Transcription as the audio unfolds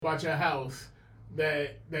about your house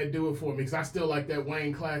that do it for me, because I still like that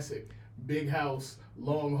Wayne classic. Big house,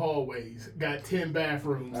 long hallways, got 10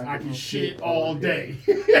 bathrooms. I can shit all day.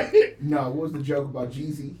 No, what was the joke about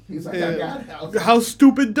Jeezy? He's like, I got a house. How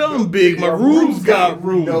stupid dumb big. My rooms got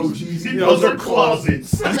rooms. No, Jeezy. Those are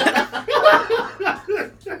closets. I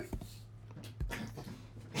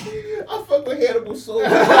fuck with Hannibal so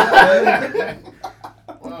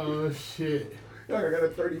Oh, shit. I got a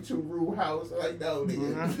 32-room house. Like, no,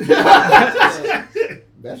 nigga.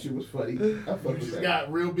 That shit was funny. I fuck with Just that.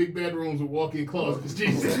 got real big bedrooms with walk-in closets.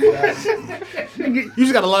 Jesus. You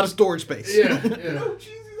just got a lot of storage space. Yeah. No,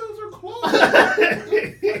 Jeezy, those are closets.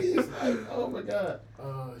 It's like, oh my god.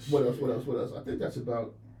 What else? I think that's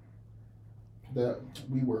about the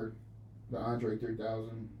Andre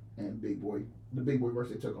 3000 and Big Boy. The Big Boy verse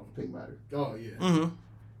they took off of Pink Matter. Oh, yeah. Mm-hmm.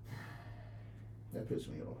 That pissed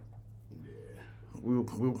me off.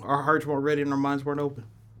 Our hearts weren't ready and our minds weren't open.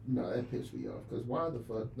 No, that pissed me off. Because why the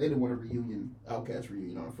fuck? They didn't want a reunion, Outkast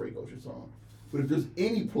reunion on a Frank Ocean song. But if there's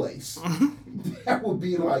any place that would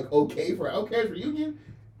be like okay for Outkast reunion,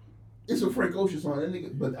 it's a Frank Ocean song. That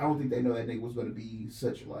nigga, but I don't think they know that nigga was going to be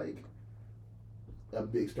such like a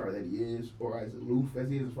big star that he is, or as aloof as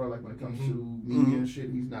he is, as far like when it comes to media and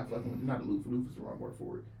shit. He's not fucking with, not aloof. Aloof is the wrong word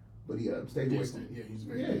for it. But he stayed away from it. Yeah, he's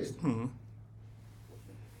very distant. Mm-hmm.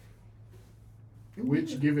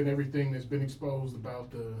 Which, given everything that's been exposed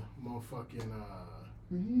about the motherfucking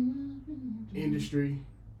industry,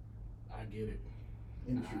 I get it.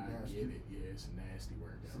 Industry I nasty. get it. Yeah, it's nasty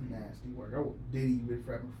work. It's nasty work. Diddy been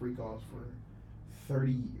rapping freak offs for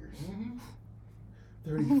 30 years.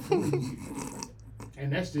 Mm-hmm. 40 years.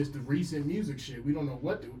 And that's just the recent music shit. We don't know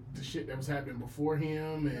what the shit that was happening before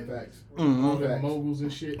him and Facts. all the Facts. moguls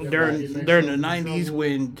and shit. that During got mixed the up in 90s trouble.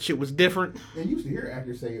 when shit was different. And you used to hear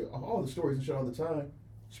actors say all the stories and shit all the time.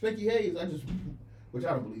 Specky Hayes, which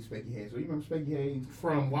I don't believe Specky Hayes. So you remember Specky Hayes?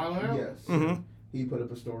 From Wild 'N Out? Yes. Mm-hmm. He put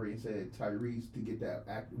up a story and said Tyrese to get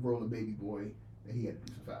that role of Baby Boy, that he had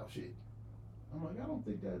to do some foul shit. I'm like, I don't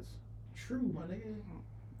think that's true, my nigga.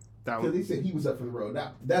 Because he said he was up for the role.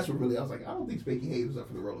 Now, that's what really, I was like, I don't think Specky Hayes was up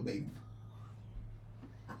for the role of Baby.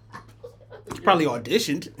 Probably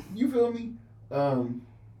auditioned. You feel me? We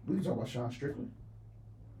can talk about Sean Strickland.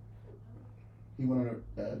 He went on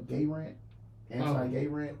a gay rant, anti-gay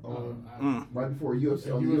rant, right before UFC.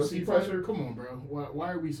 UFC pressure? Come on, bro.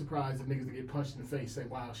 Why are we surprised that niggas that get punched in the face say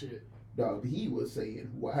wild shit? Dog, he was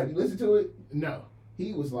saying, have you listened to it? No.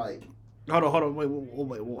 He was like, Hold on. Wait.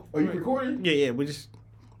 are you recording? Yeah. We just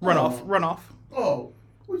run off. Oh,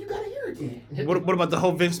 well, you gotta hear it then. What about the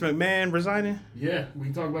whole Vince McMahon resigning? Yeah, we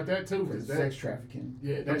can talk about that too. For Cause sex trafficking.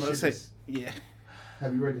 Yeah, that shit is, yeah.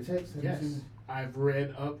 Have you read the text? Have you yes. seen it? I've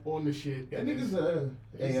read up on the shit. That nigga's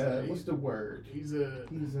what's the word? He's a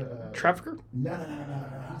Trafficker? No.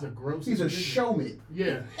 He's a gross. He's a individual. showman.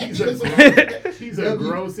 Yeah, he's He's a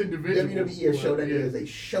gross individual. WWE show that Yeah. is a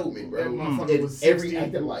showman, bro. That motherfucker In was every 60,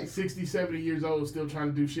 act of life. 60, 70 years old, still trying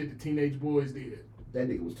to do shit that teenage boys did. That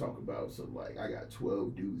nigga was talking about some like, I got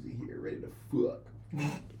 12 dudes in here ready to fuck.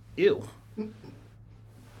 Ew.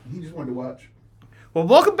 He just wanted to watch. Well,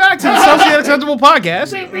 welcome back to the Socially Unacceptable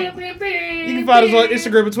Podcast. You can find us on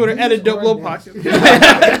Instagram and Twitter at @AdopeLow Podcast.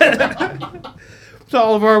 To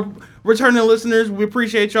all of our returning listeners, we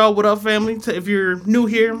appreciate y'all. What up, family? If you're new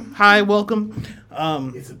here, hi, welcome.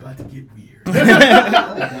 It's about to get weird.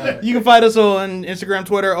 You can find us on Instagram,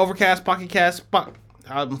 Twitter, Overcast, Pocket Cast,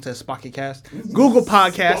 I almost said Spocket Cast, Google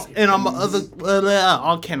Podcast, and on my other,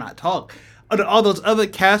 I cannot talk. All those other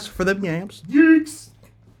casts for them yams. Yeeks.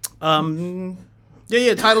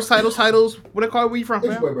 Yeah, titles. What they call it? Where you from, It's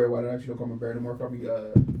your fam? boy Barry White. Actually, don't call me Barry no more. Call me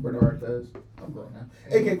Bernard Fez. I'm grown now.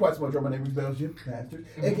 A.K.A. Quite Small Drum. My name is Bells, you bastard.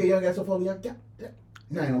 A.K.A. Young Ass Foley.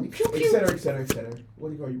 Nine on me. Et cetera. What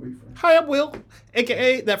do you call you? Where you from? Hi, I'm Will,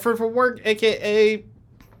 a.k.a. That Friend from Work, a.k.a.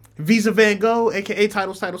 Visa Van Gogh, a.k.a.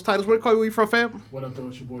 Titles. What do you call you? Where you from, fam? What up, though?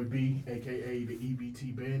 It's your boy B, a.k.a. the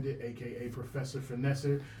EBT Bandit, a.k.a. Professor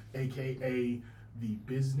Finesser, a.k.a. the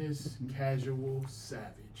Business Casual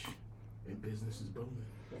Savage. And business is booming.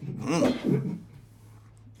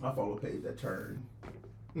 I follow a page that turned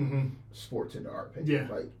sports into art page. Yeah.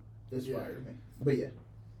 Like, inspired me. But yeah.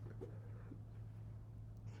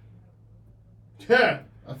 Yeah.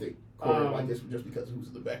 I think Corey like this just because who's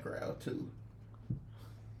in the background, too.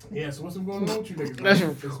 Yeah, so what's been going on with you niggas?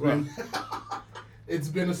 That's Man? It's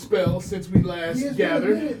been a spell since we last Yeah, it's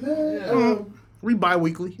gathered. been a minute, man. Yeah. We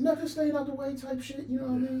bi-weekly. Nothing staying out the way type shit, you know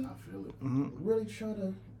what I mean? I feel it. Really trying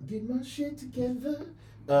to get my shit together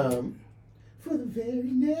for the very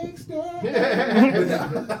next day.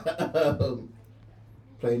 But,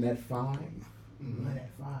 playing that 5. Playing that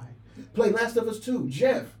 5. Play Last of Us 2.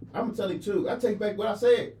 Jeff, I'm gonna tell you too. I take back what I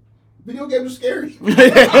said. Video games are scary.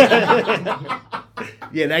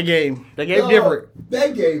 Yeah, that game Dog, different.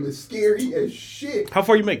 That game is scary as shit. How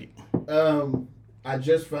far you make it? I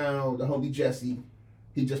just found the homie Jesse.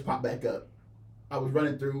 He just popped back up. I was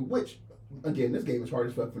running through, which, again, this game is hard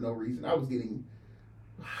as fuck for no reason. I was getting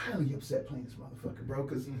highly upset playing this motherfucker, bro,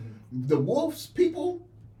 because the wolves people,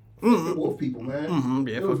 the wolf people, man.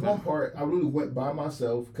 Yeah, There was fuck one part I really went by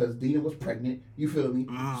myself because Dina was pregnant. You feel me?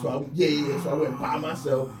 So I went by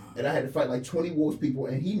myself and I had to fight like 20 wolves people.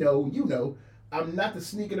 And he know, you know, I'm not the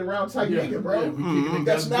sneaking around type nigga, bro. we kicking the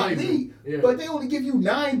That's guns not blazing. me. Yeah. But they only give you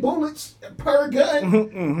 9 bullets per gun,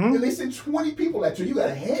 and they send 20 people at you. You got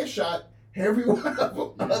a headshot every one of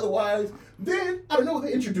them. Otherwise, then I don't know.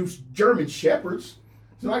 They introduced German shepherds,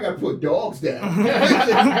 so I got to put dogs down.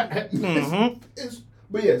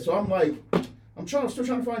 But yeah, so I'm like, still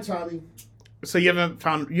trying to find Tommy. So you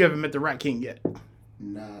haven't met the Rat King yet?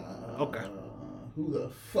 Nah. Okay. Who the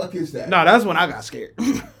fuck is that? No, that's when I got scared.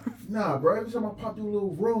 Nah, bro. Every time I pop through a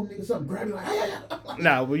little room, nigga, something grab me like,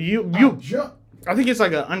 Nah, well you jump. I think it's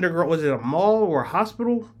like an underground. Was it a mall or a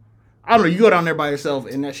hospital? I don't know. You go down there by yourself,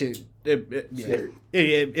 and that shit, Scary.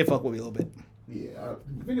 it fuck with me a little bit. Yeah,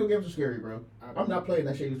 video games are scary, bro. I'm not playing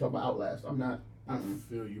that shit you talk about Outlast. I'm not. I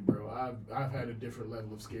feel you, bro. I've had a different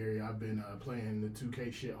level of scary. I've been playing the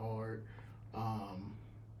 2K shit hard.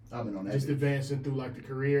 I've been on that. Just shit. advancing through like the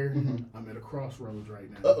career. Mhm. I'm at a crossroads right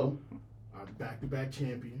now. Uh-oh. I'm back-to-back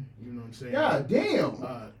champion. You know what I'm saying? God damn.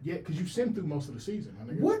 Yeah, because you've simmed through most of the season.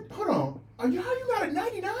 My nigga. What? Hold on. How you not at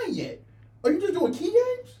 99 yet? Are you just doing key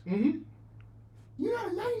games? Mm-hmm. You're not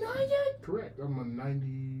at 99 yet? Correct. I'm a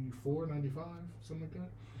 94, 95, something like that.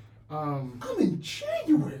 I'm in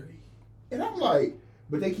January. And I'm like,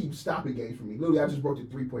 but they keep stopping games for me. Literally, I just broke the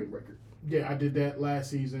 3-point record. Yeah, I did that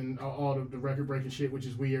last season. All of the record-breaking shit, which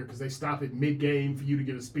is weird because they stop it mid-game for you to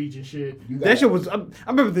get a speech and shit. That shit was. I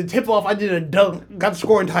remember the tip off. I did a dunk, got the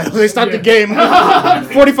scoring title. They stopped the game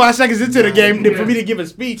 45 seconds into the game for me to give a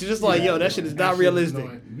speech. It's just like, yo, that shit is not realistic.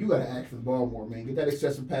 You gotta ask for the ball more, man. Get that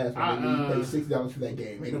excessive pass. You pay $60 for that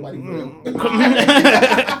game. Ain't nobody real.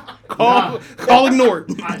 Call ignored.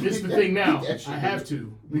 This is the thing now. That shit I have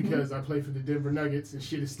to because I play for the Denver Nuggets and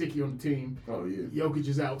shit is sticky on the team. Oh, yeah. Jokic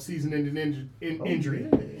is out, season-ending injury.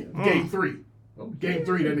 Yeah. Game 3. Oh, Game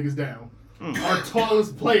 3, that nigga's down. Our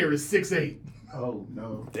tallest player is 6'8". Oh,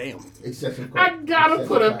 no. Damn. Excessive. I gotta excessive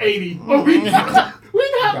put up pass. 80. But we not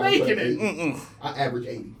Gotta making put it. 80. I average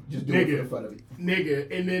 80. Just do it for the fun of it.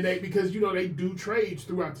 Nigga, and then because they do trades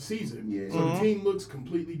throughout the season. Yeah. So the team looks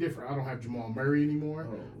completely different. I don't have Jamal Murray anymore.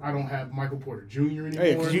 Oh. I don't have Michael Porter Jr. anymore.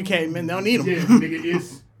 Hey, because you can't, man, they don't need him. Yeah, nigga,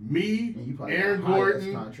 it's me, And you probably Aaron got a high-ass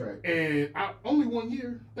Gordon, contract. and only 1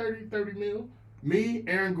 year, 30 mil. Me,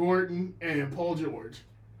 Aaron Gordon, and Paul George.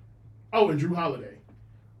 Oh, and Drew Holiday.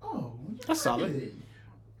 Oh, That's solid. good.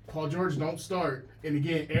 Paul George don't start. And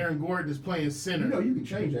again, Aaron Gordon is playing center. You know you can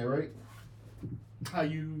change that, right? How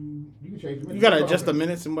you... You can change the minutes. You gotta adjust the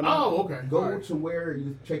minutes and whatnot. Oh, okay. Go All right. to where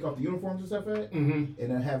you take off the uniforms and stuff at, Mm-hmm.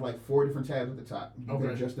 and then have like 4 different tabs at the top. You can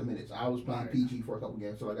Okay. adjust the minutes. I was playing Alright. PG for a couple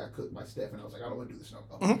games, so I got cooked by Steph, and I was like, I don't want to do this no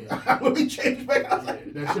more. Yeah. Let me change back. I was Yeah,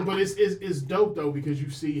 like, that shit, but it's dope though because you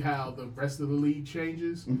see how the rest of the league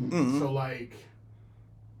changes. Mhm. So like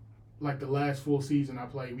the last full season I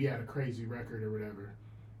played, we had a crazy record or whatever.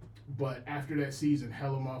 But after that season,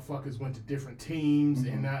 hella motherfuckers went to different teams,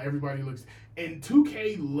 and now everybody looks. And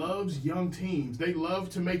 2K loves young teams. They love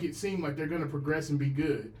to make it seem like they're gonna progress and be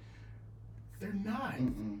good. They're not.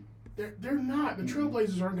 Mm-mm. They're not. The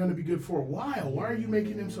Trailblazers aren't gonna be good for a while. Why are you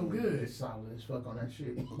making them so good? It's solid as fuck on that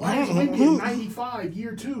shit. Why is Wemby at 95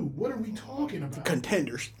 year 2? What are we talking about?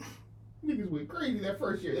 Contenders. Niggas went crazy that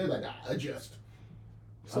first year. They're like, adjust.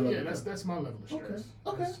 So I love yeah, it, that's my level of stress.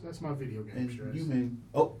 Okay. That's my video game And stress. you been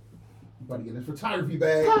about to get this photography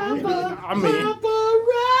bag. I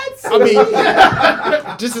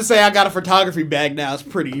mean, just to say I got a photography bag now is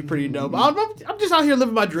pretty dope. I'm just out here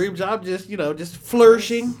living my dreams. I'm just, just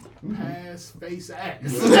flourishing. Pass, face, ass.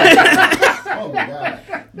 Oh my god.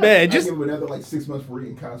 Man, I just, give him another like 6 months free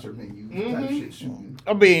in concert menu type Mhm. shit shooting.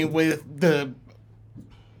 I mean, with the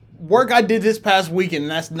work I did this past weekend,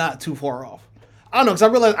 that's not too far off. I don't know, because I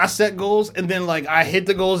realized I set goals, and then, like, I hit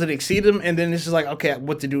the goals and exceed them, and then it's just like, okay,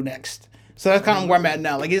 what to do next? So that's kind of where I'm at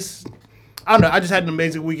now. Like, I don't know, I just had an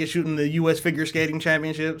amazing weekend shooting the U.S. Figure Skating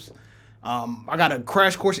Championships. I got a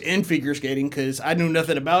crash course in figure skating because I knew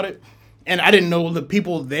nothing about it, and I didn't know the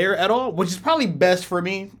people there at all, which is probably best for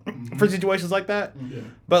me for situations like that. Yeah.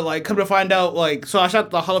 But, like, come to find out, like, so I shot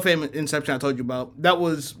the Hall of Fame Inception I told you about. That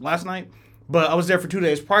was last night. But I was there for 2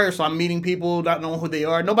 days prior, so I'm meeting people, not knowing who they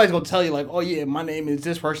are. Nobody's gonna tell you like, oh yeah, my name is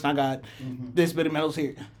this person. I got this many medals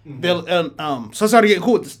here. They'll so I started getting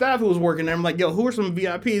cool with the staff who was working there. I'm like, yo, who are some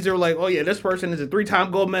VIPs? They were like, oh yeah, this person is a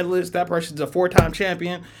 3-time gold medalist. That person's a 4-time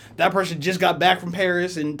champion. That person just got back from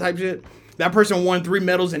Paris and type shit. That person won 3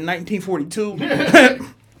 medals in 1942.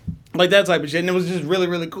 Like that type of shit. And it was just really,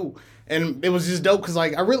 really cool. And it was just dope because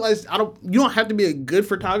like I realized you don't have to be a good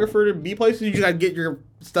photographer to be places. You just gotta get your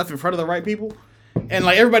stuff in front of the right people. And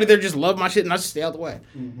like everybody there just loved my shit and I just stay out the way.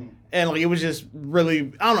 And like it was just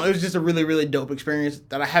really, I don't know, it was just a really, really dope experience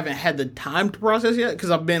that I haven't had the time to process yet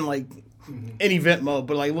because I've been like in event mode.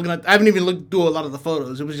 But like I haven't even looked through a lot of the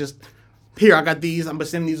photos. It was just, here, I got these, I'm gonna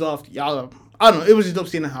send these off to y'all. I don't know, it was just dope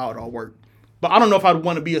seeing how it all worked. But I don't know if I'd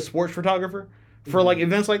want to be a sports photographer for like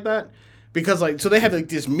events like that. Because like, so they have like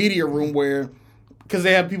this media room where, because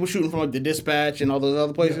they have people shooting from like the Dispatch and all those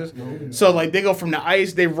other places. So like they go from the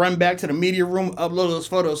ice, they run back to the media room, upload those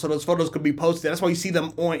photos so those photos could be posted. That's why you see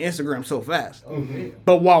them on Instagram so fast.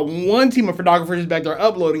 But while one team of photographers is back there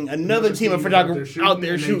uploading, another team of photographers out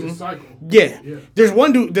there shooting. Yeah. There's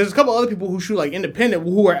one dude, there's a couple other people who shoot like independent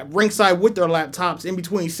who are at ringside with their laptops in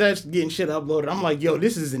between sets getting shit uploaded. I'm like, yo,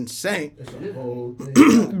 this is insane. It's a whole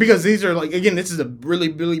thing. Because these are like, again, this is a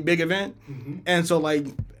really, really big event. And so like,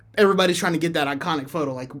 everybody's trying to get that iconic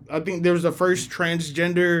photo. Like, I think there was the first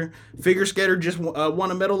transgender figure skater just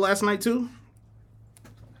won a medal last night too.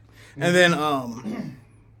 And then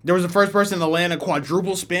there was the first person to land a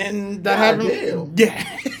quadruple spin that happened. Damn.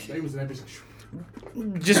 Yeah. They was in that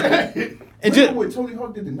bitch. Just And just when Tony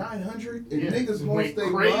Hawk did the 900 and niggas Went lost their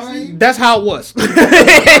crazy. mind. that's how it was.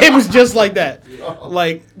 It was just like that.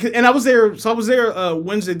 Like, and I was there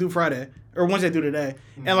Wednesday through Friday. Or Wednesday through today.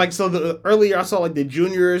 And like, so earlier I saw like the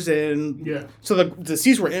juniors and so the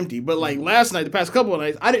seats were empty. But like last night, the past couple of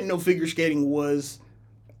nights, I didn't know figure skating was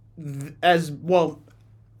as well.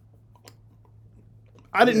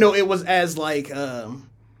 I didn't know it was as like,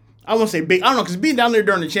 I won't say big. I don't know, because being down there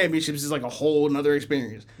during the championships is like a whole nother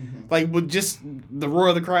experience. Like with just the roar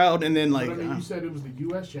of the crowd and then like. But I mean, you said it was the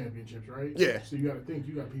U.S. championships, right? Yeah. So you got to think,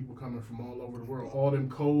 you got people coming from all over the world, all them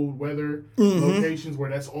cold weather locations where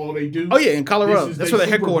that's all they do. Oh yeah, in Colorado. That's where they're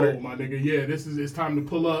Super Bowl, headquartered. my nigga. Yeah, it's time to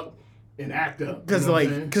pull up and act up. Because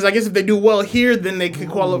because I guess if they do well here, then they can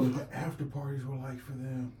qualify. The after parties were like for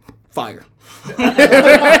them. Fire.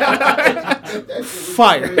 That shit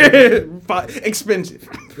was Fire. Expensive.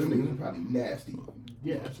 Them niggas are probably nasty.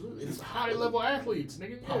 Yeah, absolutely. It's high level athletes,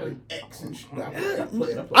 nigga. Probably Yeah. X and shit.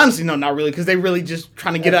 Honestly, no, not really, because they really just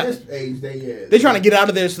trying to get out. At this age, They're trying to get out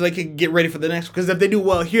of there so they can get ready for the next. Because if they do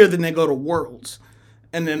well here, then they go to Worlds,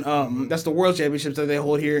 and then that's the World Championships that they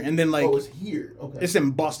hold here, and then like it's here. Okay. it's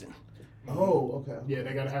in Boston. Oh, okay. Yeah,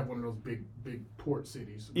 they gotta have one of those big port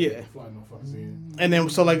cities. So Yeah. fly motherfuckers in. And then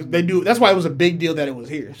so like they do. That's why it was a big deal that it was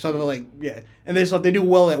here. So they're like, yeah, and then so if they do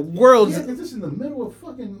well at Worlds. Yeah, because this is in the middle of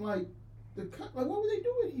fucking like what were they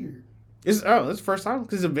doing here? It's the first time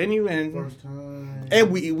because it's a venue and First time. and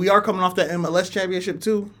we are coming off the MLS championship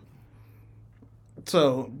too.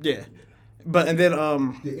 So yeah, but and then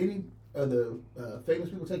Did any of the famous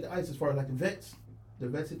people take the ice as far as like the vets? The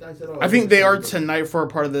vets hit the ice at all? I think they are tonight for a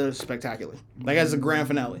part of the spectacular, like as a grand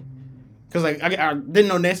finale. Because like I didn't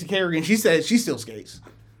know Nancy Kerrigan. She said she still skates.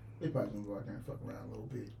 They probably gonna go out there and fuck around a little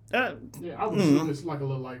bit. Yeah, I would assume it's like a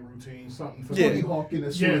little light routine, something for Yeah. Tony Hawk in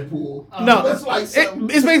a swimming pool. No, That's like something.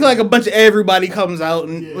 it's basically like a bunch of everybody comes out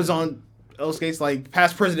and was on L skates, like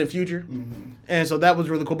past, present, future, and so that was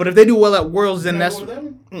really cool. But if they do well at Worlds, then that's.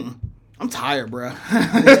 I'm tired, bro.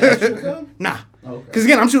 Nah. Okay. Because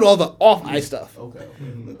again, I'm shooting all the off ice stuff. Okay.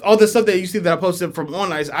 All the stuff that you see that I posted from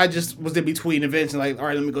on ice, I just was in between events and like, all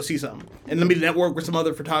right, let me go see something. And let me network with some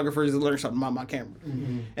other photographers and learn something about my camera.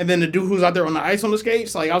 And then the dude who's out there on the ice on the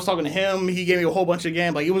skates, like I was talking to him, he gave me a whole bunch of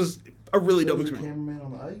game. Like it was a really dope experience. Cameraman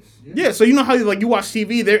on the ice? Yeah, so you know how like you watch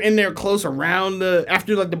TV, they're in there close around the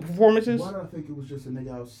after like the performances. Why do I think it was just a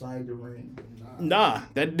nigga outside the ring? Nah,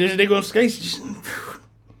 they go on skates.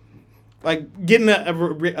 Like getting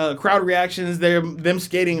a crowd reactions, them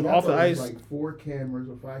skating off the ice. Like 4 cameras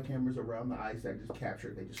or 5 cameras around the ice that just capture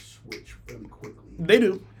it. They just switch really quickly. They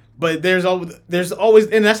do, but there's always,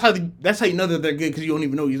 and that's how you know that they're good because you don't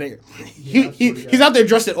even know he's there. He's out there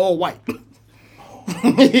dressed in all white.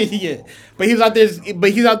 Yeah, but he's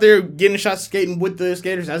out there getting shots skating with the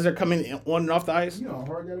skaters as they're coming on and off the ice. You know how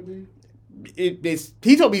hard that'll be?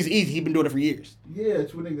 He told me it's easy. He's been doing it for years. Yeah,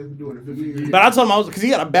 it's what niggas been doing it for years. But I told him because he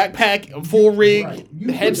got a backpack, a full rig,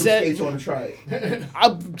 You headset. Put them skates on and try it.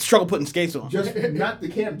 I struggle putting skates on. Just not the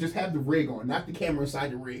camera. Just have the rig on. Not the camera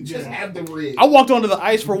inside the rig. Just have the rig. I walked onto the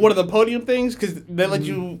ice for one of the podium things because they let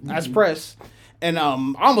you as press, and I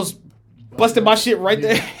almost busted my shit right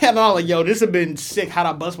there. And I was like, yo, this have been sick. How'd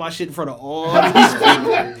I bust my shit in front of all these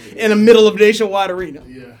people in the middle of Nationwide Arena?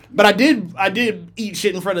 Yeah. But I did eat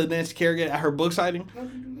shit in front of Nancy Kerrigan at her book signing.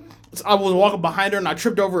 So I was walking behind her and I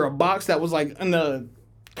tripped over a box that was like in the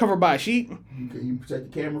covered by a sheet. You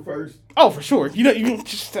protect the camera first. Oh, for sure. You know, you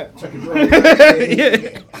just Check it right.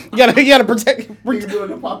 yeah. You gotta protect. You're doing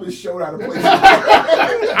the pop his show out of place.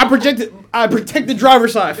 I protect the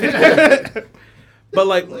driver's side. But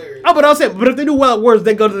like, but I'll say, but if they do well at words,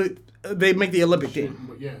 they they make the Olympic team.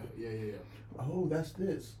 But yeah. Oh, that's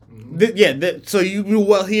this. So you do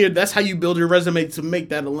well here. That's how you build your resume to make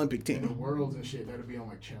that Olympic And the team. Worlds and shit, that'll be on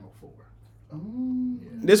like Channel 4. Oh.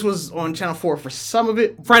 This was on Channel 4 for some of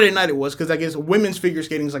it. Friday night it was, because I guess women's figure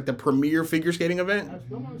skating is like the premier figure skating event. I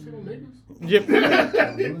still want to see them niggas. Yep.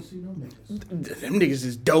 I never see no niggas. Them niggas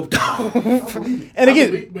is dope though. believe And I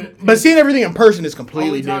again, believe- but seeing everything in person is The completely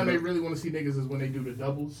only time they different. really want to see niggas is when they do the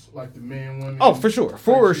doubles, like the man, woman. Oh, for sure.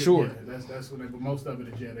 For sure. Yeah, that's when they, but most of it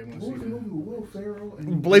is, yeah, they want to What see was the movie that. with Will Ferrell?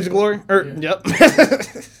 And Blaze of Glory? Yeah. Yep.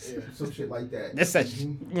 Yeah. Some shit like that. That's that.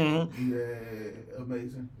 Mhm. Mhm. Yeah,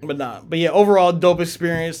 amazing. But yeah, overall dope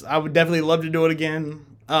experience. I would definitely love to do it again.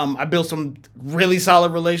 I built some really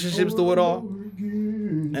solid relationships through it all,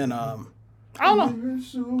 and I don't know.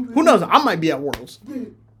 Who knows? I might be at Worlds.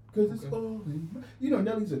 Because it's all in you know,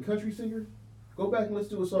 Nelly's a country singer. Go back and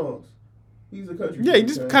listen to his songs. He's a country Yeah, singer. he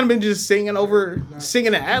just kind of been just singing and ad It's all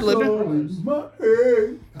libbing. in my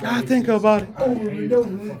head. I think about it. I Over hate and that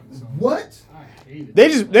over. fucking song. What? I hate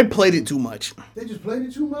it. They played it too much. They just played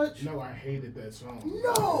it too much? No, I hated that song.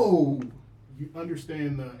 No. You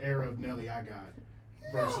understand the era of Nelly I got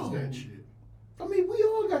versus No. that shit. I mean, we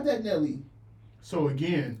all got that Nelly. So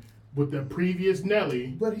again, with the previous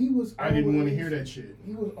Nelly, But he was I didn't want to always- hear that shit.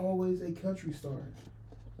 He was always a country star.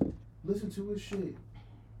 Listen to his shit.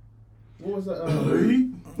 What was the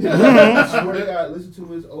I swear to God, listen to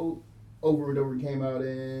his old Over and Over came out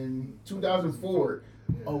in 2004.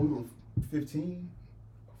 Oh, we were 15?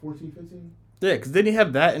 14, 15? Yeah, because didn't he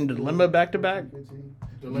have that and Dilemma back to back? 15.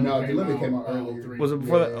 Dilemma No, Dilemma came out earlier. 03. Was it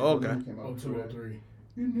before that? Oh, okay. Dilemma came out 02, before that. 03.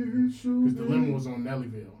 Because Because Dilemma was on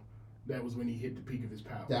Nellyville. That was when he hit the peak of his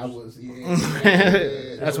powers. That was,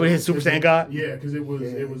 That's what his Super Saiyan got. Yeah, because it was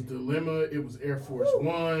Yeah. Dilemma, it was Air Force Woo.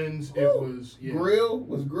 Ones, it Woo. was Grill?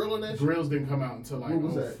 Was Grill in that shit? Grills didn't come out until like What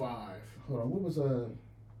was that? 05. Hold on, what was hold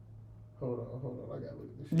on, I gotta look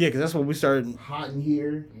at this shit. Yeah, because that's when we started. Hot in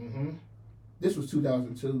Here. Mm-hmm. This was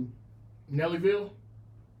 2002. Nellyville?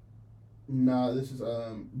 Nah, this is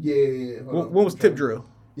yeah. Hold on. When was Tip Drill?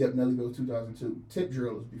 Yep, Nellyville was 2002. Tip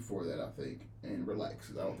Drill was before that, I think. And Relax,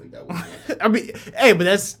 'cause I don't think that was I mean, hey, but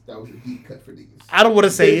that's. that was a deep cut for these. I don't want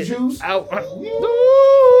to say Big it. Juice?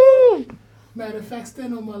 Ooh. Matter of fact,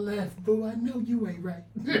 stand on my left, boo. I know you ain't right.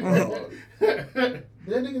 That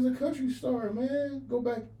nigga's a country star, man. Go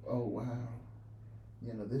back. Oh wow.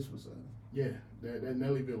 You know, this was a Yeah, that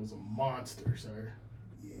Nellyville was a monster, sir.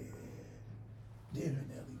 yeah, Nelly.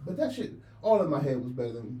 But that shit, all in my head was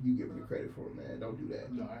better than you giving me credit for, man. Don't do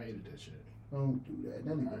that. No, I hated that shit. Don't do that.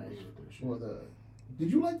 Nelly I was hated that shit. or the.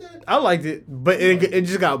 Did you like that? I liked it, but it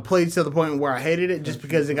just got played to the point where I hated it just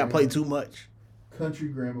because it got played too much. Country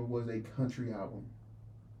Grammar was a country album.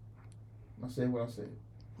 I said what I said.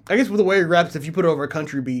 I guess with the way he raps, if you put it over a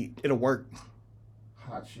country beat, it'll work.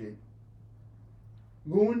 Hot shit.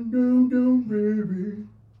 Going down, down, baby.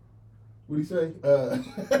 What'd he say? I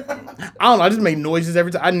don't know. I just make noises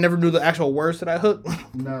every time. I never knew the actual words to that hook.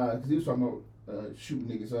 Nah, because he was talking about shooting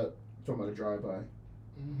niggas up. Talking about a drive-by.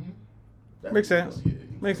 Mm-hmm. That's Makes what sense. he was- yeah, he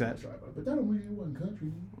was Makes talking about sense. drive-by. But that don't mean it wasn't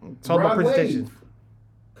country. It's all about Rod presentation. Wave.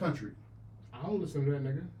 Country. I don't listen to that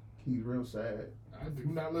nigga. He's real sad. I do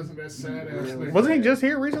not listen to that sad ass Yeah. nigga. Wasn't he just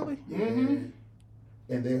here recently? Yeah. Mhm.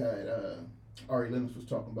 And they had Ari Lennox was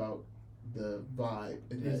talking about the vibe.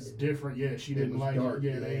 And It's that, different. Yeah, she It didn't was like dark,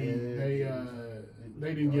 it. Yeah,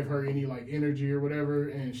 they didn't give her any like energy or whatever,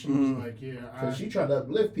 and she was like, yeah, so she tried to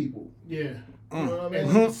uplift people. yeah. You know what I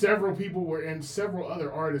And mean? several people were, and several other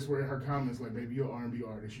artists were in her comments like, "Baby, you're an R&B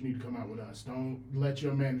artist. You need to come out with us. Don't let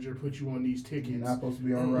your manager put you on these You're tickets not supposed to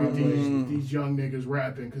be on with Broadway. these young niggas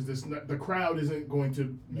rapping because the crowd isn't going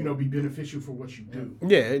to be beneficial for what you do."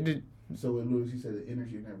 Yeah. It did. So with Lewis, he said the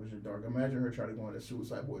energy in that was just dark. Imagine her trying to go on a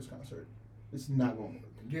Suicide Boys concert. It's not going to work.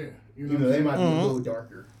 Yeah, You know, they might be a little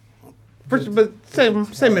darker. But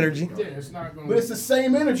same energy. Yeah, it's not going. But it's the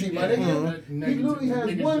same energy, my yeah, nigga. that He literally has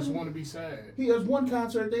niggas one- just want to be sad. He has one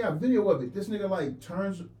concert. They have video of it. This nigga like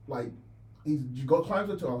turns like he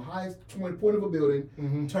climbs up to a highest point of a building,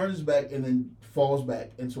 Mm-hmm. turns his back, and then falls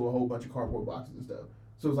back into a whole bunch of cardboard boxes and stuff.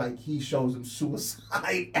 So it's like he shows them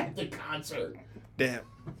suicide at the concert. Damn.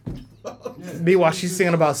 Be while she's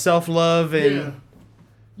singing about self love and. Yeah.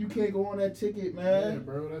 You can't go on that ticket, Yeah, man.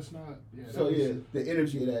 bro, that's not. Yeah, that So was- yeah, the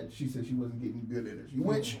energy of that, she said she wasn't getting good energy,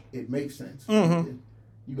 which it makes sense. Mhm.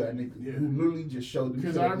 You got a nigga Yeah. who literally just showed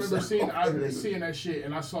Because I remember seeing that shit,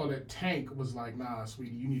 and I saw that Tank was like, "Nah,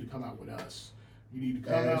 sweetie, you need to come out with us. You need to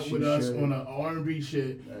come As out she with us should. on a R&B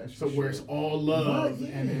shit, As she so where it's should. all love Yeah,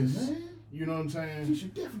 and it's, man. you know what I'm She saying,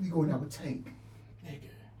 should definitely be going out with Tank. nigga.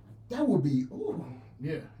 That would be. Ooh.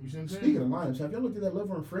 Yeah, you see what I'm Speaking saying? of lineups, have y'all looked at that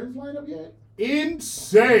Lover and Friends lineup yet?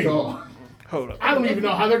 Insane. Dog. Hold up. I don't even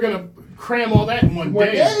know how they're gonna cram all that in one One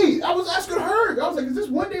day. day, I was asking her. I was like, "Is this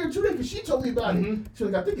 1 day or 2 days?" Because she told me about it. Mhm. She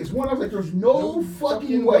was like, "I think it's one." I was like, "There's no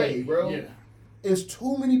fucking way, bro. Yeah. It's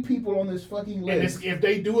too many people on this fucking And list." if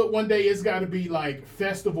they do it one day, it's got to be like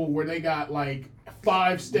festival where they got like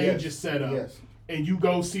 5 stages Yes, set up, yes. and you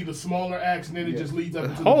go see the smaller acts, and then it Yes. just leads up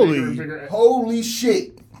to Holy- the bigger and bigger. Holy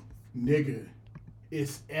shit! Nigga,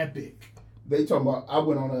 it's epic. They talking about. I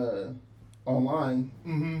went on online.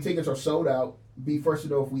 Mm-hmm. Tickets are sold out. Be first to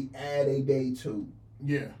know if we add a day 2.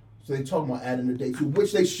 Yeah. So they talking about adding a day 2,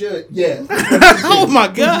 which they should. Yeah. Oh my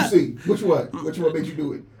What'd god. you see? Which one? Which one made you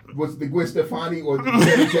do it? Was it the Gwen Stefani or the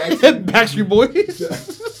Janet Jackson? Backstreet Boys.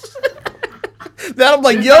 That I'm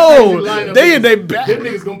like, This yo, lineup they is- in they back. Them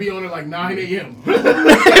niggas gonna be on at like 9 a.m.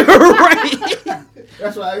 Right.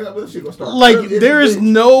 That's why this shit gonna start. Like early. there is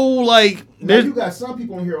no like Now there's you got some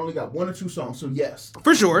people in here only got 1 or 2 songs, so yes,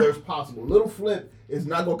 for sure. there's possible. Little Flip is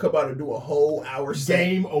not gonna come out and do a whole hour set.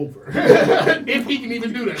 Game over. If he can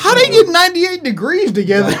even do that. How they get 98 degrees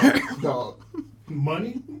together? Dog.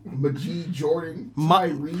 money? Majid, Jordan, Ma-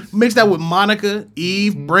 Tyrese, Mix that with Monica,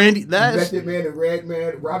 Eve, Brandy. That's Method Man and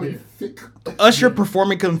Redman, Robin Yeah. Thicke, Usher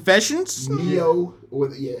performing Confessions. Neo,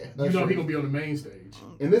 with You know Usher. he gonna be on the main stage.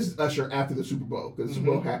 And this is Usher after the Super Bowl because the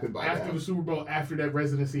Super Bowl happened by After now. the Super Bowl, after that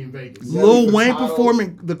residency in Vegas. Yeah. Lil Wayne Furtado.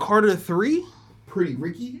 performing the Carter 3. Pretty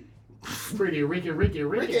Ricky. Pretty Ricky.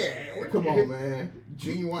 Come on, man.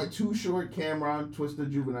 Genuine, Too Short, Cameron,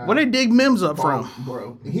 Twisted Juvenile. Where they dig Mims up from?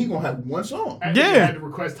 Bro, he gonna have one song. I think he Yeah. had to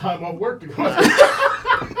request time off work to go.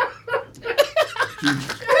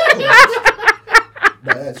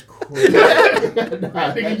 That's crazy.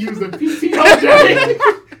 I think he used the PTO day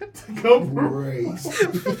to go for. Grace.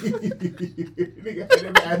 Nigga had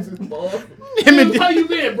him ask his boss. Him and, How you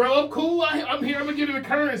been, bro? I'm cool. I'm here. I'm gonna give him a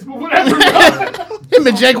currents, but whatever. Bro. Oh, him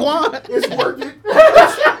and Jaquan. It's working.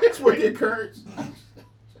 It's working, Kurt.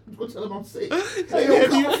 What's that I'm saying? Hey, don't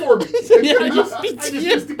come before me. I just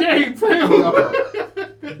missed the game,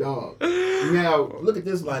 fam. Dog. Now, look at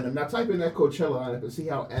this lineup. Now, type in that Coachella lineup and see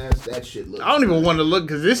how ass that shit looks. I don't even want to look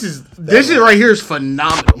because this is right here is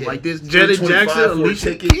phenomenal. Yeah. Like this Janet Jackson, $3.25 for a Alicia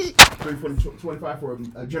ticket, Keys. $3.25 for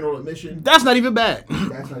a general admission. That's not even bad.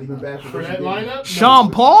 That's not even bad For that lineup, no.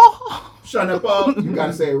 Sean Paul. Shut up, Paul. You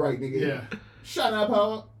gotta say it right, nigga. Yeah, Shut up,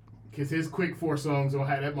 Paul. because his quick 4 songs gonna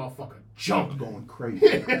have that motherfucker Jump jumping. going crazy.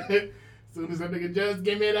 As soon as that nigga just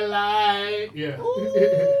give me the light. Yeah.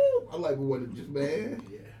 Ooh, I like what it just, man.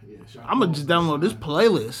 Yeah. Sean I'm gonna Paul just was download this fine.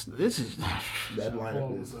 playlist. This is That Sean Paul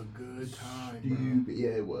lineup was is a good time. stupid. Yeah,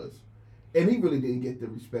 it was. And he really didn't get the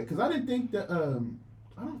respect because I didn't think that.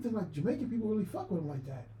 I don't think like Jamaican people really fuck with him like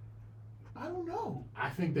that. I don't know. I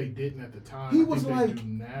think they didn't at the time. He I was think like- they do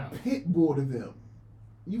now. Pitbull to them.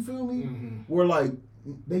 You feel me? Mhm. Where like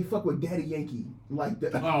they fuck with Daddy Yankee like the.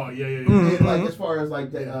 Oh yeah. Mm. And like as far as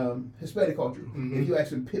like the Hispanic culture, Mhm. if you ask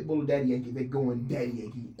them Pitbull or Daddy Yankee, they go in Daddy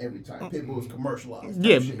Yankee every time. Pitbull is commercialized.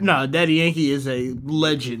 yeah. Shit. No, Daddy Yankee is a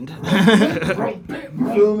legend.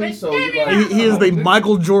 You feel me? So you're like, he is the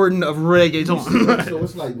Michael Jordan of so reggaeton.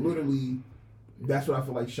 it's like literally. That's what I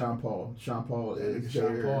feel like. Sean Paul. Sean Paul is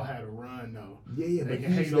Sean there. Paul had a run though. Yeah, They but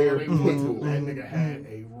can he's hate all their they want. Pitbull. That nigga had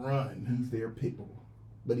a run. He's their Pitbull,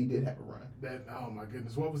 but he did have a run. That oh my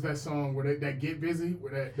goodness, what was that song where that Get Busy?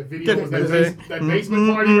 Where that the video Get was that, Busy. that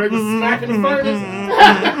basement party where they was smacking the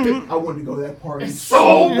furnace. I wanted to go to that party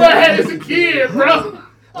So bad as a kid, bro.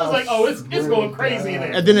 I was like, oh, it's swear going to crazy in God.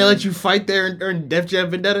 there. And then they let you fight there in Def Jam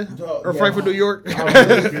Vendetta Dog, or yeah. Fight for New York. I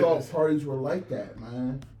really thought parties were like that,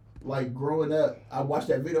 man. Like growing up, I watched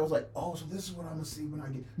that video. I was like, "Oh, so this is what I'm gonna see when I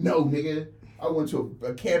get." No, nigga, I went to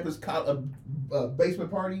a campus a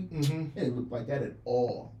basement party, Mm-hmm. and it looked like that at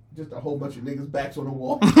all. Just a whole bunch of niggas backs on the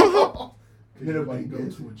wall. You Nobody go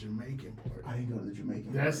did. to a Jamaican party. I didn't go to the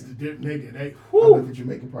Jamaican. That's party. the dip, nigga. They, I bet whoo. the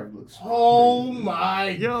Jamaican party looks. Oh crazy. my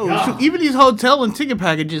Yo, god. so even these hotel and ticket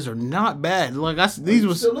packages are not bad. Like these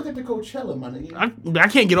was. So look at the Coachella, my nigga. I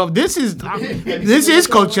can't get off. This is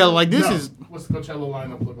Coachella. Like this No. is What's the Coachella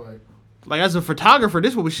lineup look like? like as a photographer,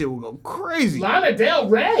 this what we shit will go crazy. Lana Del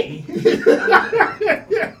Rey.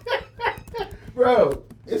 Bro,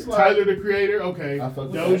 it's like Tyler the Creator. Okay. I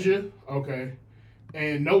fuck with Doja. Okay.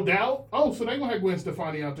 And No Doubt. Oh, so they gonna have Gwen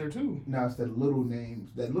Stefani out there too. Now it's that Little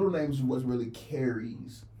Names. That Little Names is what really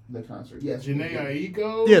carries the concert. Yes. Janae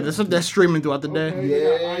Aiko. Yeah, that's streaming throughout the day. Okay,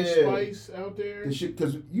 they got Ice Spice out there. The shit,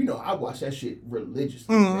 because I watch that shit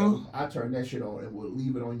religiously, Mm-hmm. bro. I turn that shit on and will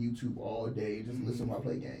leave it on YouTube all day and just listen while I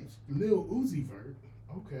play games. Lil Uzi Vert.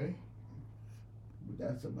 Okay. But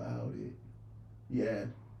that's about it. Yeah.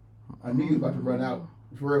 I knew he was about to run out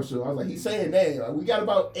for real soon. I was like, he's saying that. Like, we got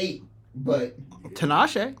about 8, but.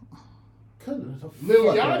 Tinashe. Lil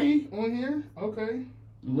Yachty on here. Okay.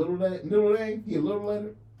 Little name? Yeah,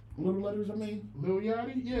 little letters, I mean. Lil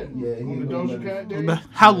Yachty? Yeah. Yeah, On the Lil Doja Cat day.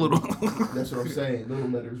 How little? That's what I'm saying. Little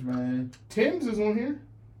letters, man. Tim's is on here.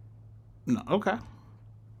 No, okay.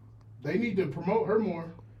 They need to promote her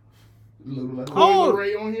more. Little letters. Oh.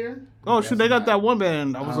 Corey LeRae on here. Oh shoot, they got that one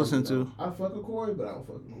band I was listening to. I fuck with Corey, but I don't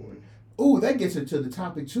fuck with Corey. Ooh, that gets into the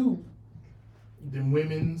topic too. Them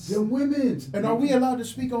women's. The women's. And are we allowed to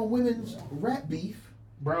speak on women's rap beef?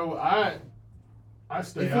 Bro, I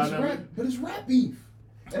stay If out it's of rap, it. but it's rap beef.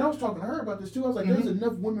 And I was talking to her about this too. I was like, there's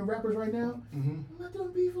enough women rappers right now. Mm-hmm. Let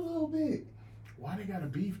them beef a little bit. Why they got a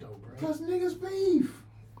beef though, bro? Because niggas beef.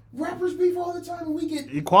 Rappers beef all the time and we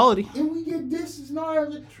get Equality. disses and all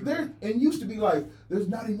that. There and used to be like, there's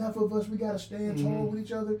not enough of us, we gotta stand tall with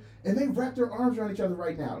each other. And they wrap their arms around each other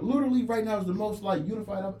right now. Literally right now is the most like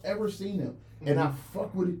unified I've ever seen them. And I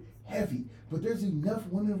fuck with it heavy. But there's enough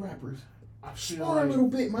women rappers. I feel Spar like a little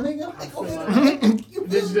bit, my nigga. Like, feel okay,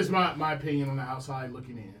 this is just my opinion on the outside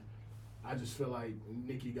looking in. I just feel like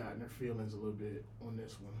Nicki got in her feelings a little bit on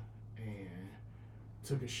this one and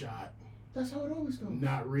took a shot, That's how it always goes.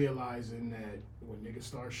 not realizing that when niggas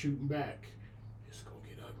start shooting back, it's gonna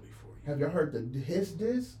get ugly for you. Have y'all heard the his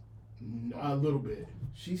diss? A little bit,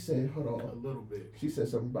 She said, hold a on. little bit. She said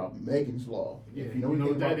something about Megan's Law. Yeah, If you know anything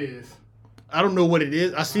what that about- is? I don't know what it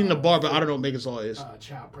is. I seen the bar, but I don't know what Megan's Law is.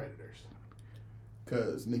 Child predators.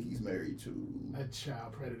 Cause Nicki's married to A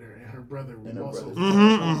child predator and her brother and her also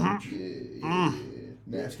brother's yeah.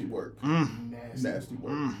 Nasty work. nasty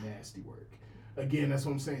work. Nasty work. Again, that's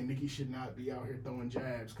what I'm saying. Nicki should not be out here throwing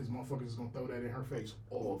jabs because motherfuckers is gonna throw that in her face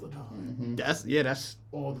all the time. That's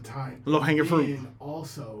All the time. low hanging fruit. And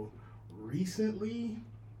also, recently,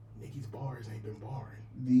 Nicki's bars ain't been barring.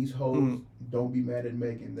 These hoes don't be mad at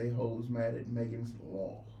Megan. They hoes mad at Megan's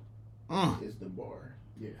Law. Is the bar.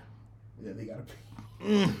 Yeah. And then they got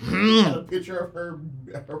Mm-hmm. a picture of her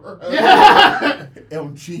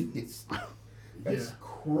Genius. That's Yeah.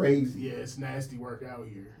 crazy. Yeah, it's nasty work out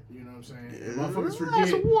here. You know what I'm saying? And Yeah, motherfuckers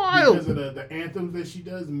that's forget wild. because of the anthems that she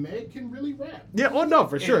does. Meg can really rap. Yeah, oh no,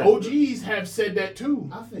 for sure. And OGs have said that too.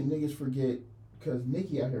 I think niggas forget because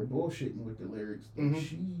Nicki out here bullshitting with the lyrics. Mhm.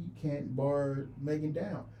 She can't bar Megan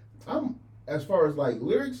down. As far as like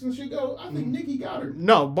lyrics and shit go, I think Nicki got her.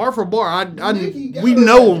 No, bar for bar. Nicki got We her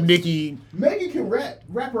know ass. Nicki. Megan can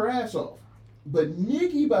rap her ass off, but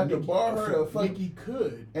Nicki about to bar her to fuck. Nicki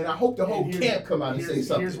could. And I hope the whole And camp come out and say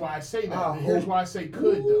something. Here's why I say that. I Here's hope- why I say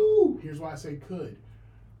could, though. Ooh. Here's why I say could.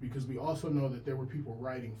 Because we also know that there were people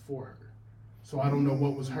writing for her. So I don't know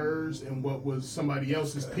what was hers and what was somebody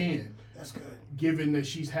else's pen. That's good. Given that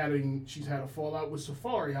she's had a fallout with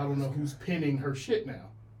Safari, I don't know who's penning her shit now.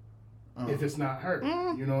 If it's not her.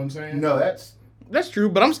 You know what I'm saying? No, That's true,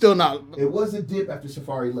 but I'm still not. it was a dip after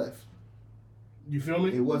Safari left. You feel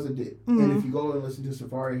me? It was a dip. And if you go and listen to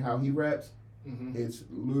Safari how he raps, Mm-hmm. it's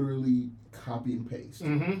literally copy and paste.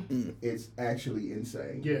 Mm-hmm. It's actually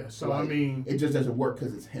insane. Yeah, so Like, I mean, it just doesn't work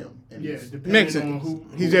because it's him. And yeah, it's- depending Makes on sense. who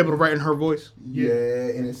He's able to write in her voice. yeah,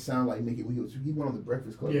 and it sounded like Nicki when he went on the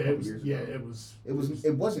Breakfast Club Yeah, a couple it was. years Yeah, ago. it was.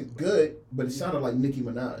 It wasn't good, but it sounded like Nicki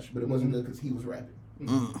Minaj, but it wasn't good because he was rapping.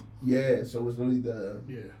 Yeah, so it was really the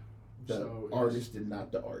Yeah. the So it's- artist and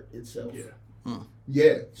not the art itself. Yeah.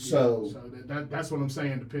 Yeah, so So that's what I'm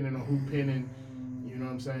saying. Depending on who penning, you know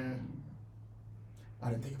what I'm saying? I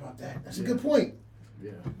didn't think about that. That's a Yeah. good point.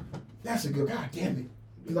 Yeah. That's a good. God damn it.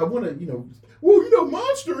 Because I want to,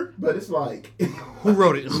 monster. But it's like, Who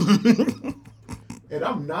wrote it? and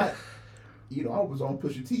I'm not. I was on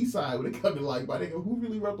Pusha T side when it comes to like, but who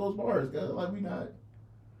really wrote those bars? Cause like we not.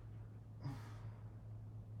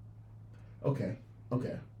 Okay.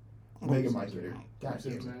 Megan might get her. God See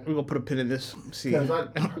what I'm damn it. saying? We're gonna put a pin in this. See. Because I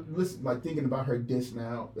listen, like thinking about her diss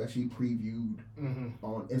now that she previewed Mm-hmm.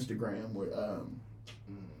 on Instagram, where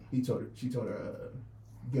she told her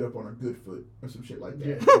get up on her good foot or some shit like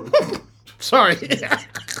that. Sorry. Tickled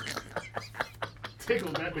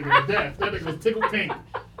that nigga to death. That nigga was tickled pink.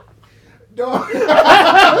 Dog.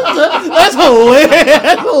 That's hilarious.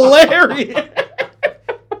 That's hilarious.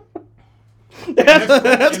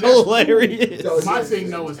 That's and cool. hilarious. So My thing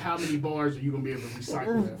though is how many bars are you gonna be able to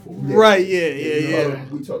recycle that for? Yeah. Right? Yeah.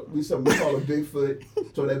 We call a Bigfoot.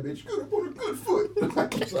 So that bitch good up on a good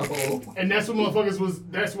foot. So And that's what motherfuckers was.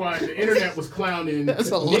 That's why the internet was clowning That's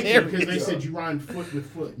Nicki, hilarious. because they said you rhymed foot with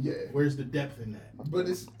foot. Yeah. Where's the depth in that? but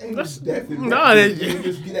it's ain't definitely No, they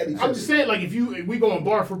just get at each other. I'm just saying, like if we going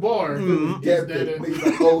bar for bar, is Yeah, that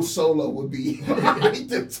like old Solo would be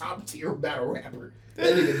the top tier battle rapper.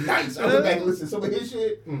 That nigga nice. I went back and listened to some of his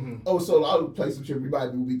shit. Old Solo, I would play some shit.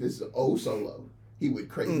 Everybody would be this old Solo. He went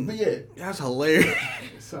crazy, but yeah, That's hilarious.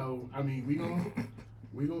 So I mean,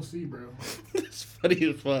 we gonna see, bro. That's funny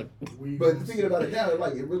as fuck. But thinking about it now,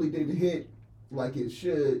 like it really didn't hit like it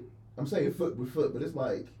should. I'm saying foot with foot, but it's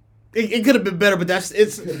like It could have been better, but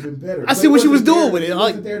it could have been better. I see what she was doing with it. It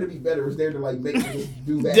Like, wasn't there to be better. It was there to like make me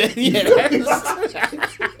do that.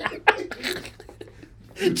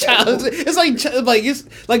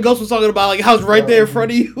 It's like Ghost was talking about, like how it's right there in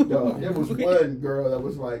front of you. No, there was one girl that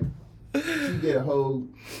was like, she did a whole.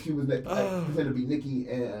 She was pretended to be Nicki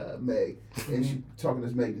and Meg, and she talking to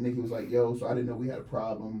Meg. And Nicki was like, "Yo, so I didn't know we had a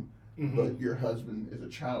problem, but your husband is a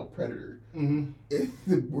child predator." And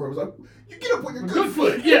the girl was like, "You get up on your good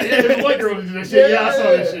foot." Yeah, the white girl did that shit. Yeah, I saw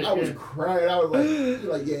that shit. I was crying. I was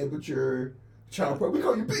like, "Yeah, but you're child predator. We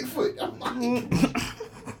call you Bigfoot." I'm like,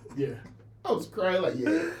 yeah. I was crying like,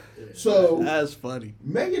 yeah. So That's funny.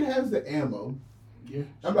 Megan has the ammo. Yeah.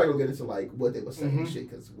 I'm not gonna get into like what they were saying and shit,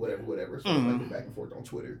 because whatever. So like the back and forth on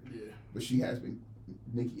Twitter. Yeah. But she has been,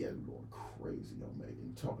 Nicki has been going crazy on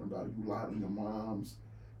Megan, talking about you lied on your moms.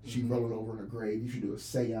 She rolling over in her grave. You should do a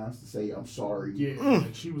seance to say I'm sorry. Yeah,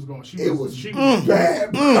 and she was going. It was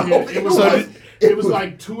bad, bro. Yeah, it was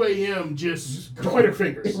like 2 a.m. just Twitter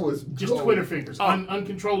fingers. It was just Twitter fingers,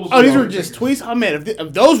 uncontrollable. Oh, these were just tweets. Oh man,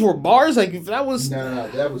 if those were bars, like if that was No,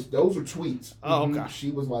 those were tweets. Oh, okay. She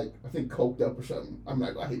was like, I think coked up or something. I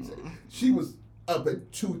hate to say it. She was up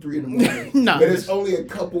at 2, 3 in the morning. Nah. But it's only a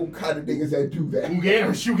couple kind of niggas that do that.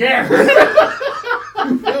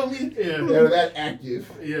 You feel me? Yeah. They're that active.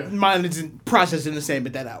 Yeah. mine isn't processing the same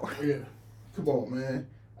at that hour. Yeah. Come on, man.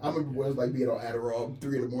 I remember when it was like being on Adderall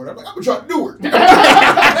 3 in the morning. I'm like, I'm gonna try to do it.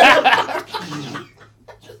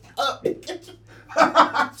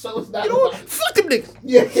 So it's not. You know what? Fuck them niggas.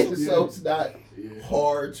 Yeah. So it's not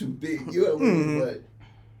hard to think. You know what I mean? But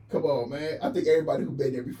come on, man. I think everybody who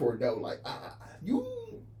been there before know, like, you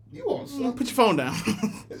on something. Put your phone down.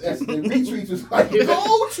 That's the retweets was like,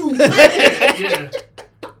 go to bed. Yeah.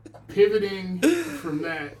 Pivoting from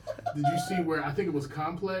that, did you see where I think it was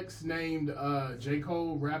Complex named J.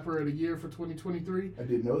 Cole Rapper of the Year for 2023? I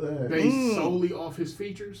didn't know that. Based solely off his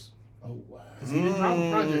features. Oh, wow. Because he didn't drop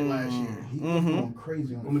a project last year. He was going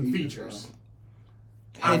crazy On the features.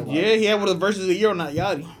 And yeah, he had one of the verses of the year on that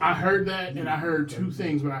Yachty. I heard that, and I heard two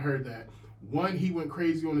things when I heard that. One, he went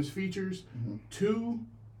crazy on his features. Two,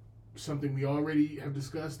 something we already have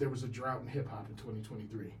discussed, there was a drought in hip-hop in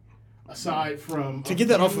 2023. Aside from... To get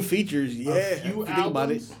that off of features, a yeah. few Think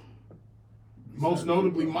about it. albums, most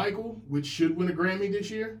notably Michael, which should win a Grammy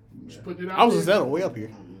this year. Just putting it out I was there. settled way up here.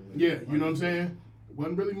 Yeah, you know what I'm saying?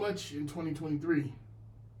 Wasn't really much in 2023.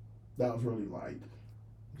 That was really like,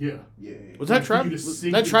 Yeah. yeah. Was that Like, for you to Travis?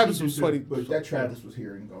 sing That the Travis teachers was to- sweaty. But that Travis was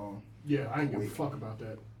here and gone. Yeah, I didn't give a fuck about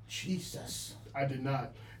that. Jesus. I did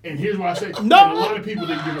not. And here's why I say No. and a lot of people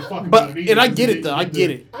didn't give a fuck about it either. And I get it though. I It get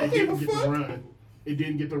it. didn't get the run. It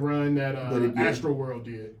didn't get the run that But it did. Astro World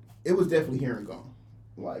did. It was definitely here and gone.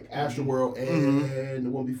 Like Astroworld and the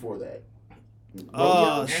one before that.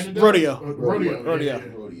 Antidote? Rodeo. Rodeo. Yeah.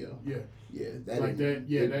 Rodeo. Yeah. Yeah, that Like hit- that.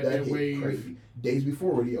 Yeah, that hit wave. crazy. Days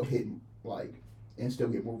before Rodeo hit like and still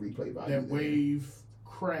get more replay value. That wave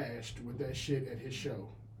crashed with that shit at his show.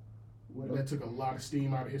 That took a lot of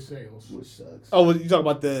steam out of his sales. Which sucks. Oh, you talking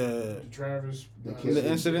about the Travis, The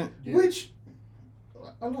incident? Yeah. Which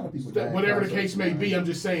a lot of people. Whatever the case may be, I'm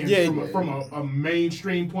just saying. Yeah, from a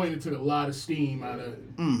mainstream point, it took a lot of steam out of.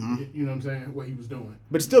 You know what I'm saying? What he was doing.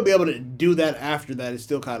 But still be able to do that after that is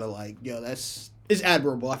still kind of like, yo, it's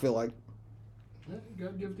admirable. I feel like. Yeah, you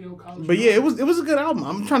gotta give the old college. But yeah, it was a good album.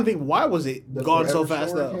 I'm trying to think why was it The gone so Forever fast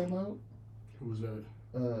Story though. Came out. Who was that?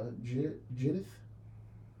 Jidith.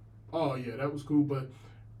 Oh yeah, that was cool. But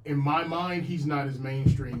in my mind, he's not as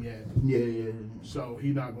mainstream yet. Yeah. So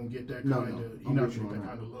he's not gonna get that No, kind no, of. He's I'm not with you gonna get on that that.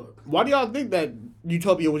 kind of look. Why do y'all think that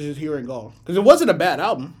Utopia was just here and gone? Because it wasn't a bad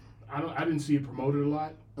album. I didn't see it promoted a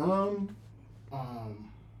lot.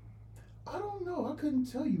 I don't know. I couldn't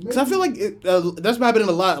tell you. Because I feel like that's what happened in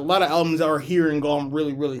a lot of albums that are here and gone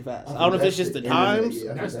really, really fast. I don't know if it's just the times.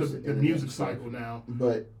 Yeah, I That's think the music cycle now.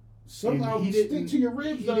 But somehow And stick to your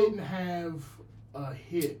ribs He though. didn't have a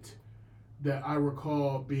hit that I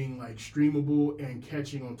recall being like streamable and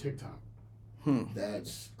catching on TikTok.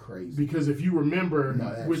 That's crazy. Because if you remember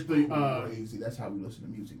No, that's with the crazy. That's how we listen to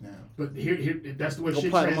music now. but here that's the way Go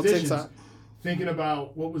shit platinum on transitions. TikTok. Thinking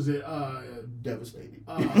about what was it? Devastated.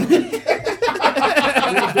 What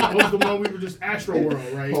was the one we were just Astro World,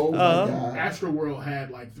 right? Oh my God. Astro World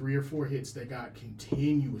had like 3 or 4 hits that got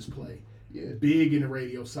continuous play. Yeah. Big in the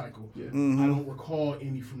radio cycle. Yeah. I don't recall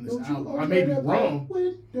any from this Don't you album. I may be open wrong. that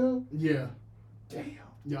window? Yeah. Damn.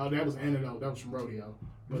 No, that was Antidote. That was from Rodeo.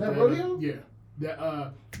 Was that Rodeo? Yeah.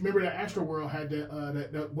 That remember that Astro World had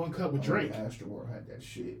that one cut with Drake. Astro World had that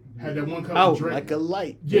shit. Had that one cut Oh, with Drake. like a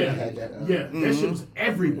light. Yeah. Had that, Yeah. That shit was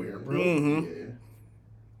everywhere, bro. Mhm. Yeah.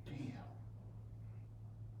 Damn.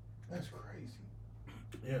 That's crazy.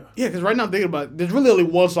 Yeah. Yeah, because right now I'm thinking about it, there's really only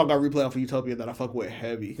one song I replay off of Utopia that I fuck with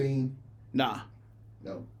heavy. Theme? Nah.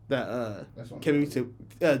 No. That That's what can we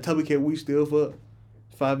tell me can we still fuck?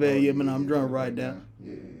 5 a.m. and I'm drunk right now.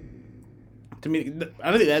 Yeah. To me,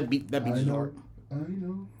 I don't think that beat is hard. I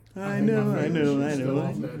know. I know. Still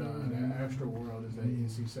off that Astro World is that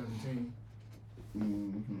NC-17.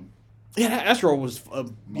 Mm-hmm. Yeah, that Astro was My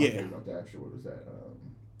yeah. favorite of the Astro World was that.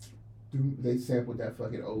 They sampled that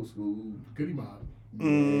fucking old school. Goody Mob.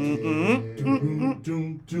 Mhm. Doom,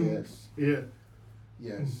 doom, doom. Yes. Yeah.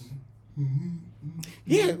 Yes.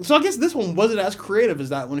 Yeah, so I guess this one wasn't as creative as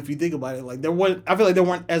that one if you think about it. Like I feel like there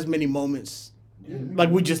weren't as many moments like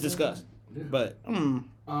we just discussed. Yeah. But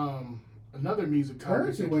another music topic.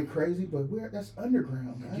 Currency went crazy, but that's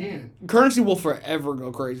underground, man. Again. Currency will forever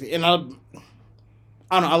go crazy, and I don't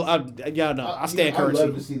know. I stand I Currency.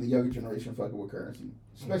 love to see the younger generation fucking with Currency,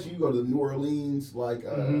 especially you go to the New Orleans, like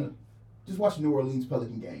just watch New Orleans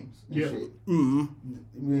Pelican games and shit. Mm-hmm.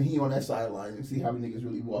 When he on that sideline and see how many niggas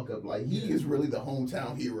really walk up, like he is really the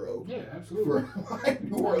hometown hero. Yeah, absolutely. For like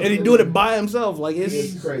New Orleans, And he doing it by himself. Like It's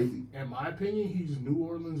it's crazy. In my opinion, he's New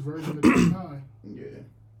Orleans version of Tech Nine. Yeah,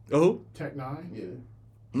 oh Tech Nine.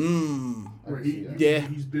 yeah. Where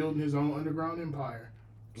he's building his own underground empire.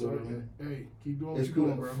 So Literally. hey, keep doing what It's you're cool.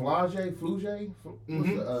 doing, bro. Flage,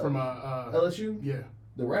 From LSU, yeah.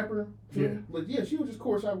 the rapper. Yeah. But yeah, she was just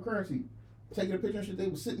chorus out with Currency, taking a picture and shit. They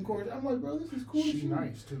was sitting chorus. I'm like, bro, this is cool. She's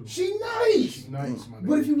nice too. She nice. She's nice, my nigga.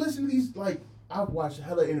 But if you listen to these, like, I've watched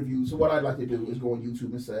hella interviews. So what I'd like to do is go on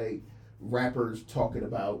YouTube and say rappers talking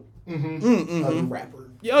about other rappers.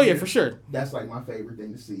 Oh yeah, for sure. That's like my favorite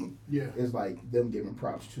thing to see. Yeah. Is like them giving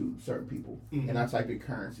props to certain people. And I type in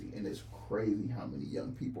Currency, and it's crazy how many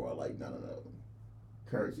young people are like, no.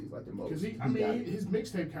 Currency is like the most. Because his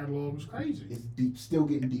mixtape catalog was crazy. It's deep, still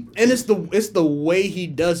getting deeper. And it's the way he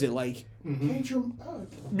does it. Like Can't you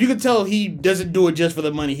can tell he doesn't do it just for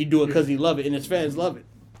the money. He do it because he love it, and his fans love it,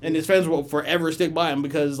 and his fans will forever stick by him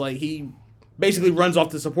because like he basically runs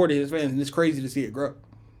off the support of his fans, and it's crazy to see it grow.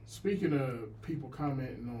 Speaking of people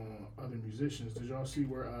commenting on other musicians, did y'all see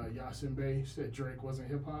where Yasin Bey said Drake wasn't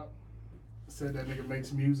hip hop? Said that nigga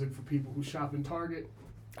makes music for people who shop in Target.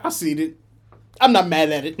 I seen it. I'm not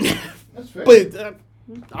mad at it, That's fair. but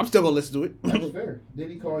I'm still gonna listen to it. That's fair. Then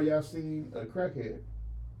he called Yasin a crackhead.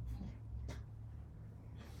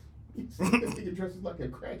 He said that nigga dresses like a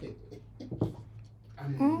crackhead. I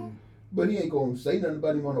mean, But he ain't gonna say nothing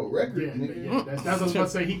about him on no record. yeah, nigga. that's what I was about to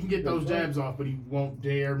say. He can get those jabs off, but he won't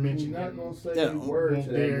dare He's mention not him. gonna say Yeah. any words Won't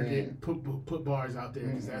to that dare man. get put bars out there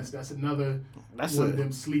because that's another That's one a- of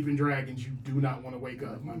them sleeping dragons you do not want to wake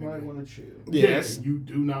up, my You might nigga. want to chill. Yeah, that's- you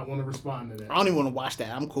do not want to respond to that. I don't even want to watch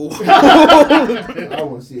that. I'm cool. I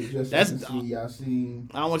want to see it just That's to see Yasin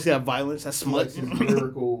I don't want to see that violence. That's smut. flex his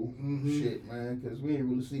lyrical shit, man. Because we ain't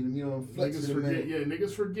really seen him, you know, flex Niggas it a forget, minute.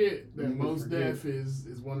 niggas forget that Niggas Mos forget. Def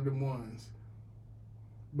is one of them ones.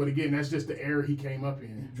 But again, that's just the era he came up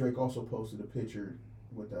in. Drake also posted a picture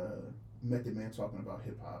with Method Man talking about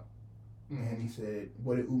hip hop. And he said,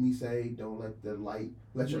 what did Umi say? Don't let your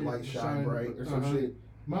Yeah, light shine shine, bright or some shit.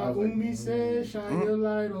 My I was like, Umi said, shine your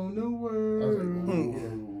light on the I was world. like,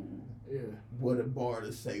 ooh, Yeah, what a bar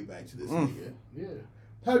to say back to this nigga. yeah.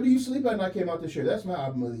 How Do You Sleep at Night came out this year. That's my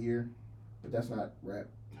album of the year. But that's not rap.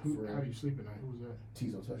 How do you sleep at night? Who was that?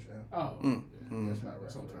 Tizo Touchdown. Oh, That's not rap.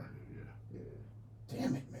 that's alternative. Yeah.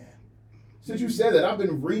 Damn it, man. Since you said that, I've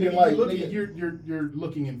been reading like nigga, You're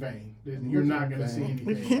looking in vain. You're not gonna see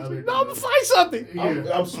anything other than No, I'm gonna fight something. Yeah.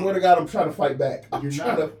 I swear to God, I'm trying to fight back. I'm You're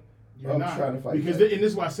trying not. to. You're I'm not. trying to fight because back. and this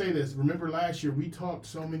is why I say this. Remember last year we talked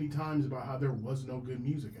so many times about how there was no good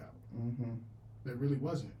music out. Mm-hmm. There really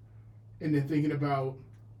wasn't. And then thinking about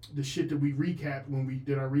the shit that we recapped when we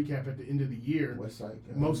did our recap at the end of the year. Westside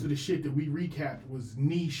Gun. Most of the shit that we recapped was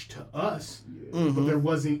niche to us, Yeah. but there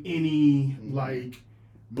wasn't any like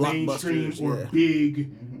mainstream Blockbusters, or yeah.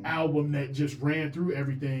 big album that just ran through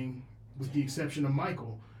everything with the exception of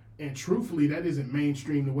Michael. And truthfully, that isn't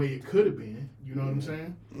mainstream the way it could have been. You know what I'm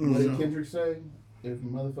saying? What did Kendrick say? If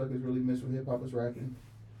motherfuckers really miss what hip hop is rapping,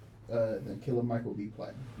 then Killer Mike will be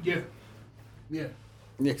platinum. Yeah. Yeah. Yeah,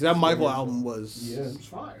 because that Michael album was. Yeah. It was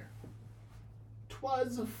fire.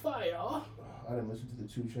 'Twas a fire. I didn't listen to the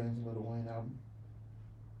 2 Chainz and Lil Wayne album.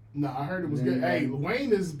 No, I heard it was good. Hey,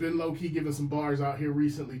 Wayne has been low key giving some bars out here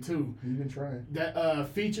recently too. He's been trying. That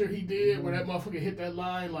feature he did where that motherfucker hit that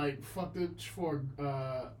line like fuck the bitch for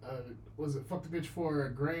was it fuck the bitch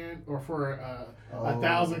for $1,000 or for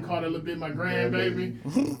 1,000 caught a little bit my grand baby.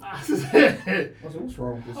 I said, What's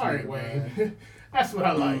wrong with this? all right, Wayne. That's what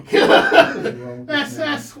I like. That's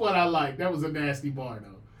That's what I like. That was a nasty bar though.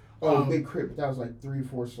 Oh, Big Crit, but that was like 3 or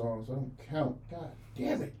 4 songs. I don't count. God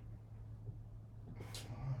damn it.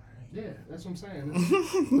 Yeah, that's what I'm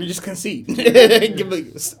saying. We just concede.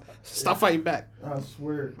 Stop fighting back. I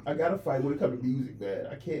swear, I gotta fight when it comes to music, man.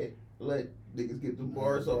 I can't let niggas get the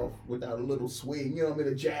bars off without a little swing. You know, I'm in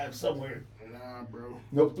a jab somewhere. Nah, bro.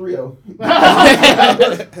 Nope, 3-0.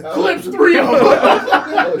 Clips 3-0.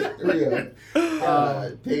 That was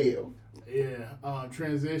 3-0. Damn. Yeah,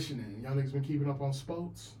 transitioning. Y'all niggas been keeping up on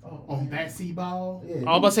sports? Oh, On man. basketball? Yeah,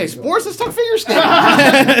 I was about to say, niggas sports, let's talk figure skating.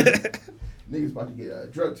 Niggas about to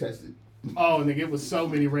get drug tested. Oh, nigga, it was so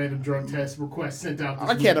many random drug test requests sent out this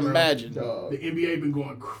I can't week, bro. imagine. Dog. The NBA been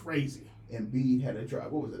going crazy. Embiid had a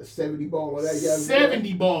drop. What was it? A 70 ball on that guy?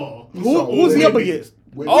 70 ball. Who's he up against?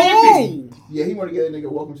 Oh! Oh! Yeah, he wanted to get a nigga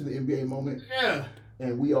welcome to the NBA moment. Yeah.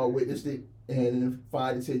 And we all witnessed it. And in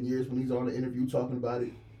 5 to 10 years, when he's on the interview talking about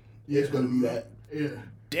it, it's going to be that. Yeah.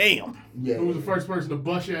 Damn. Yeah. Who was the first person to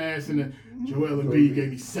bust your ass? And then Joel Embiid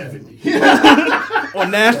gave me 70. On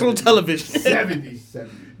national television. 70.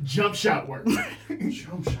 70. Jump shot work.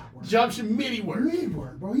 Jump shot work. Jump shot midi work. Mid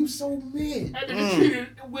work, bro. He was so mid. And then they treated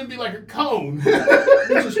Wemby like a cone.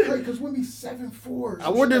 Which is crazy because Wemby's 7'4". I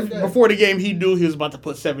wonder if before the game he knew he was about to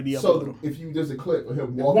put 70 up. So if you there's a clip of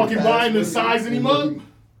him Walking past by him and Wemby sizing him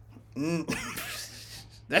Wemby- up.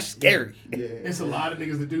 That's scary. Yeah. It's a lot of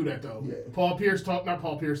niggas that do that though. Yeah. Paul George talked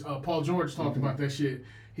about that shit.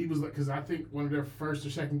 He was like, because I think one of their first or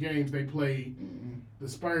second games they played the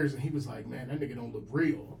Spurs, and he was like, man, that nigga don't look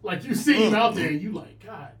real. Like you see him out there, and you like,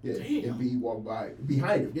 God Yeah. damn. And B walked by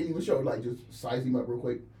behind him. Didn't even show like just size him up real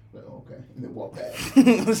quick. Like, oh, okay. And then walk past.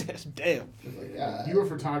 Damn. It's like, God. You're a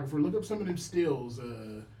photographer. Look up some of them stills.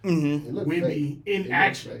 Mm-hmm. It looked Wemby fake. in It looked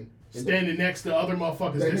action, fake. standing next to other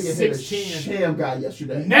motherfuckers That that's nigga hit a 6'10". sham guy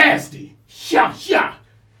yesterday. Nasty. Sha.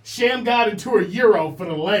 Sham got into a Euro for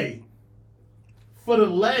the lay. For the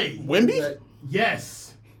lay. Wemby?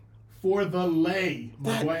 Yes. For the lay,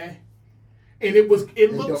 my boy. And it looked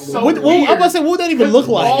so I'm weird. about to say, what would that even look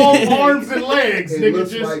like? All arms and legs, It nigga.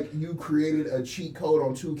 looks Just like you created a cheat code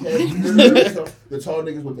on 2K. The tall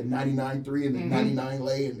niggas with the 99.3 and the 99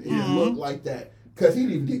 lay, and it looked like that. Because he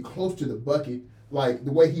didn't even get close to the bucket, like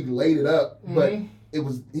the way he laid it up, but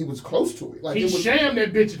he was close to it. Like he it was, shammed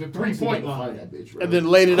that bitch at the 3-point line. That bitch, bro. And then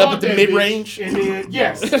laid it up Caught at the that mid bitch, range. And then,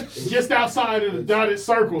 yes, just outside of the dotted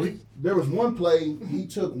circle. There was one play, he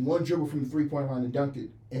took one dribble from the 3-point line and dunked it,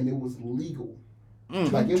 and it was legal.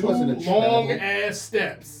 Like it wasn't a Two long travel. ass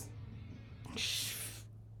steps.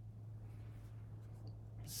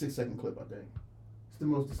 6-second clip, I think. It's the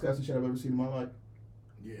most disgusting shit I've ever seen in my life.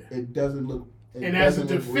 Yeah. It doesn't look. And as a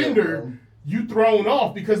defender, you thrown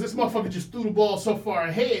off because this motherfucker just threw the ball so far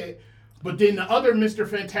ahead. But then the other Mr.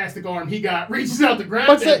 Fantastic arm he got reaches out to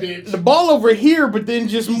grab that bitch. The ball over here, but then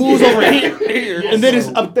just moves over here, and then it's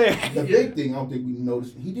up there. The big thing I don't think we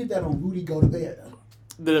noticed, he did that on Rudy Gobert.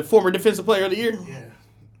 The former defensive player of the year. Yeah.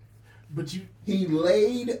 But He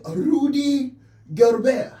laid Rudy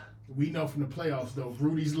Gobert. we know from the playoffs though,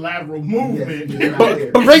 Rudy's lateral movement.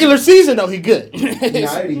 Yes, But regular season though, he good.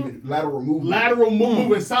 Not even lateral movement. Lateral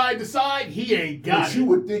movement side to side, he ain't got But it. you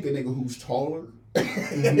would think a nigga who's taller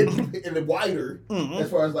and wider, as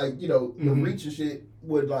far as like, you know, the reach and shit,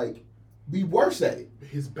 would like be worse at it.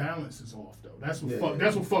 His balance is off though. That's what Yeah.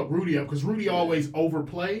 That's what fucked Rudy up because Rudy always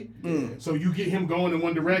overplay. So you get him going in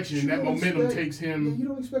one direction, and You that don't momentum expect- takes Yeah, him. you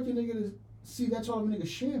don't expect a nigga to see that tall of a nigga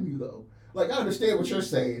sham you though. Like I understand what you're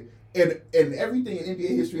saying, and everything in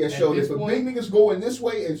NBA history has At shown this this. But point- big niggas going this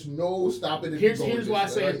way, it's no stopping it. Here's going why I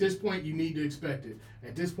this say way, at this point you need to expect it.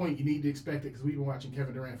 At this point you need to expect it because we've been watching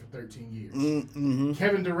Kevin Durant for 13 years. Mm-hmm.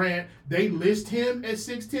 Kevin Durant, they list him at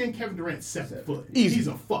 6'10". Kevin Durant's 7 foot. Easy. He's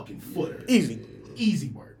a fucking footer. Easy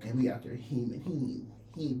work. And we out there he.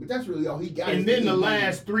 But that's really all he got. And is then the he.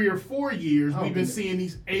 last 3 or 4 years, Oh, we've been yeah. seeing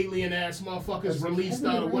these alien ass motherfuckers That's released Kevin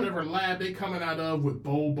out of Durant. whatever lab they coming out of with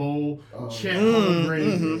Bobo, Oh, Chet yeah.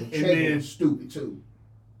 Holmgren, and Chet then was stupid too.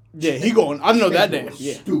 Yeah, he going. I know that They damn. were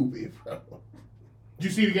Yeah. Stupid, bro. Did you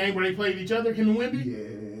see the game where they played each other, him and Wemby?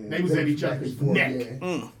 Yeah. They was at each back other's and forth, neck. Yeah.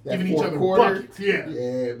 Mm. That Giving each fourth other quarter, buckets. Yeah.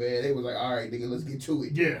 Yeah, man. They was like, all right, nigga, let's get to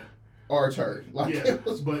it. Yeah. Our turn. Like, Yeah. it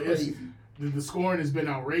was But crazy. the scoring has been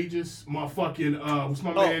outrageous. Motherfucking, what's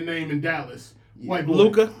my Oh. man name in Dallas? Yeah. White boy.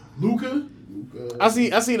 Luka. Luka? I see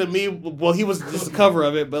the meme. Well, he was just the cover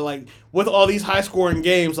of it, but like with all these high scoring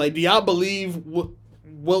games, like, do y'all believe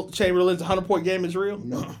Wilt Chamberlain's 100-point game is real?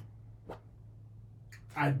 No.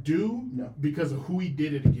 I do. No. Because of who he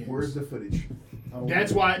did it against. Where's the footage?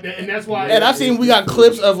 That's why, and that's why. And I've seen we got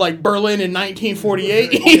clips of like Berlin in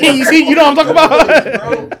 1948. You see, you know what I'm talking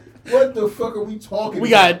about? Bro, what the fuck are we talking We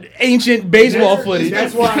about? got ancient baseball That's- footage.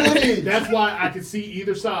 That's why. Footage. That's why I can see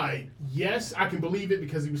either side. Yes, I can believe it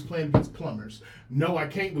because he was playing against plumbers. No, I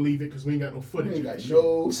can't believe it because we ain't got no We footage. ain't of got that shit.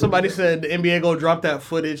 no Somebody footage. said the NBA go drop that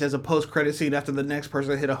footage as a post-credit scene after the next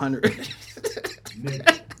person hit 100.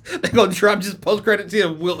 Nigga, They gonna drop just post-credit scene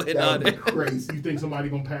of Wilt hit That would be 100. crazy. you think somebody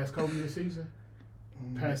gonna pass Kobe this season?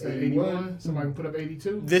 Pass that 81? 81? Somebody can put up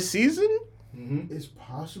 82? This season? Mm-hmm. It's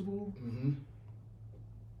possible. Mm-hmm.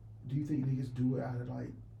 Do you think niggas do it out of like,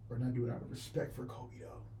 or not do it out of respect for Kobe though?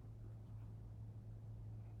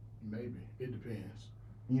 Maybe. It depends.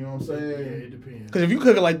 You know what I'm Yeah, saying? it depends. Because if you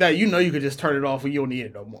cook it like that, you know you could just turn it off and you don't need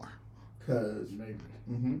it no more. Cause, Maybe.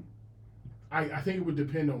 mm-hmm. I think it would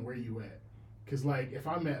depend on where you at. Because, like, if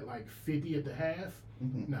I'm at, like, 50 at the half,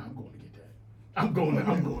 Mm-hmm. nah, I'm going to get that. I'm going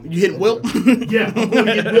to You hit Wilt? Yeah, I'm going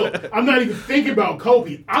to get Wilt. I'm not even thinking about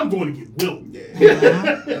Kobe. I'm going to get Wilt. Yeah.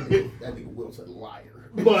 that nigga Wilt's a liar.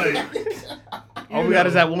 But All we got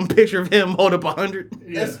is that one picture of him hold up 100.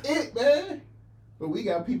 Yeah. That's it, man. But we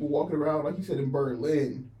got people walking around like you said in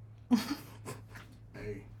Berlin.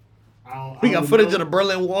 Hey, I We got don't footage know, of the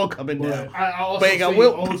Berlin Wall coming but down. I also But ain't got see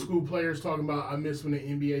Wilt. old school players talking about I miss when the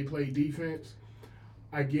NBA played defense.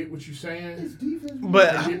 I get what you're saying. His defense,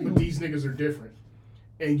 But- I get, but these niggas are different.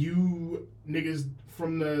 And you niggas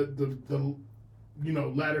from the you know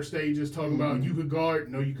latter stages talking about you could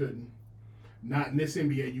guard. No, you couldn't. Not in this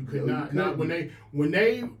NBA. You could No, you not. Not when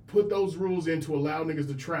they put those rules in to allow niggas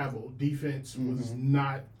to travel. Defense was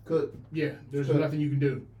not. could Yeah, there's Good. nothing you can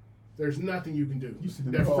do. There's nothing you can do. You see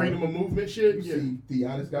them That call- freedom of movement shit. you Yeah. see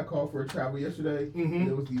Giannis got called for a travel yesterday. Mhm.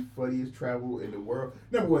 It was the funniest travel in the world.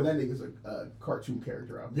 Number one, that nigga's a cartoon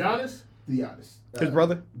character out there. Giannis. Giannis. His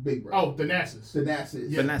brother? Big brother. Oh, Thanasis. Thanasis.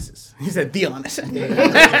 Yeah. Thanasis. He said the honest. Yeah.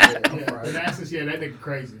 Yeah, Thanasis. Yeah, that nigga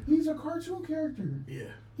crazy. He's a cartoon character. Yeah.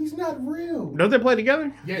 He's not real. Don't they play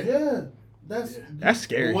together? Yeah. Yeah. That's Yeah. That's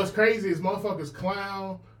scary. But what's crazy is motherfuckers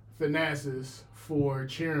clown Thanasis for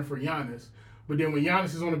cheering for Giannis. But then when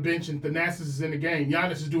Giannis is on the bench and Thanasis is in the game,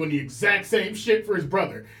 Giannis is doing the exact same shit for his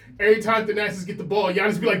brother. Every time Thanasis get the ball,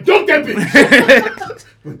 Giannis be like, dunk that bitch!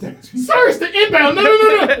 but that's Sir, it's the inbound.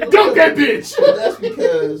 No. Dunk that bitch! But that's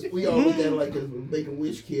because we all look at it like a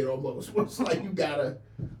Make-A-Wish kid almost. It's like you gotta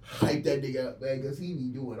hype that nigga up, man, because he be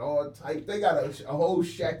doing all type. They got a whole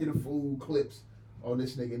Shaq to the Fool clips on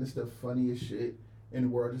this nigga, and it's the funniest shit in the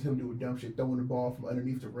world. Just him doing dumb shit, throwing the ball from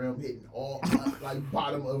underneath the rim, hitting all like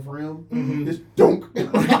bottom of rim, just dunk.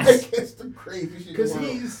 Like, it's the crazy shit. Because in the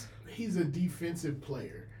world. he's a defensive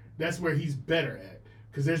player. That's where he's better at.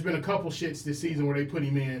 Because there's been a couple shits this season where they put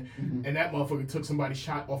him in, and that motherfucker took somebody's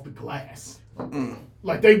shot off the glass.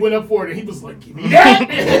 Like they went up for it, and he was like, "Give me that!"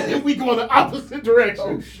 and we go in the opposite direction.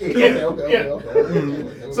 Oh shit! Yeah,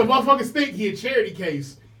 Okay. So motherfuckers think he a charity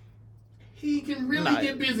case. He can really Nah,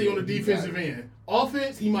 get busy on the defensive end.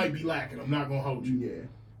 Offense, he might be lacking. I'm not gonna hold you. Yeah.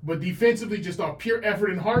 But defensively, just off pure effort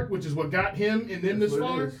and heart, which is what got him and them That's this what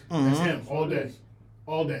it far. is. That's him all what it day, is.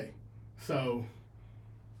 all day. So,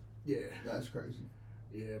 yeah, That's crazy.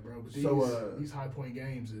 yeah, bro. But So, these high point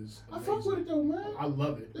games is I amazing. fuck with it though, man. I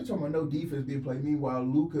love it. They're talking about no defense being played. Meanwhile,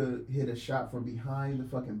 Luka hit a shot from behind the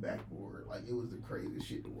fucking backboard. Like, it was the craziest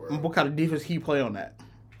shit in the world. What kind of defense can you play on that?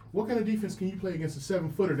 What kind of defense can you play against a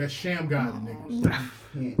 7-footer that's sham guy niggas?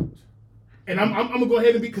 Can't. And I'm gonna go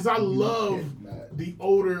ahead and because I love Not.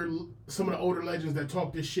 some of the older legends that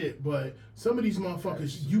talk this shit, but some of these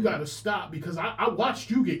motherfuckers you gotta stop because I watched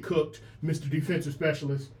you get cooked, Mr. Defensive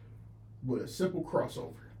Specialist. With a simple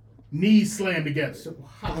crossover. Knees slammed together. Simple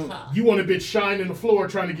ha ha. You want a bitch shining the floor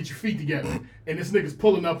trying to get your feet together, and this nigga's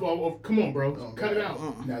pulling up. Oh, come on, bro, Oh, cut it God.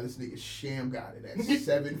 out. Now this nigga Sham got it at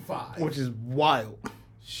 7'5". Which is wild.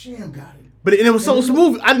 Sham got it. But it was so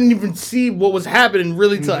smooth. I didn't even see what was happening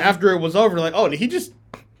really till after it was over. Like, oh, did he just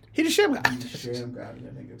He just sham got. Sham got it,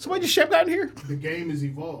 that nigga. Somebody just sham got in here. The game is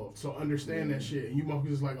evolved, so understand that shit. And you motherfuckers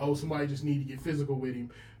just like, oh, somebody just need to get physical with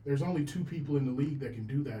him. There's only 2 people in the league that can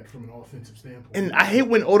do that from an offensive standpoint. And I hate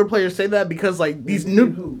when older players say that because like these new.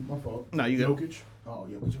 Who? My fault. No, you go. Jokic. Oh,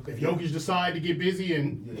 Jokic. Okay. If Jokic decide to get busy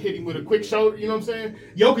and hit him with a quick shoulder, you know what I'm saying?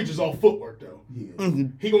 Jokic is all footwork though. Yeah.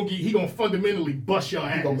 He gonna fundamentally bust your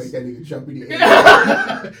ass. He gonna make that nigga jump in the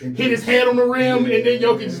air. Hit his head on the rim, and then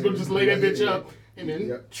Jokic is gonna just lay that bitch up and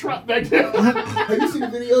then drop back down. Have you seen the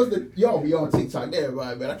videos that y'all be on TikTok?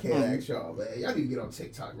 Everybody, man, I can't ask y'all, man. Y'all need to get on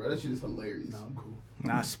TikTok, bro. That shit is hilarious. I'm cool.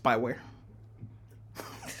 Nah, spyware.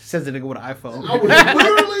 Says the nigga with an iPhone. I was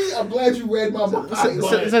literally. I'm glad you read my mind.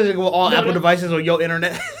 Says the nigga with all Apple devices on your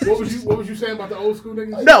internet. What was you saying about the old school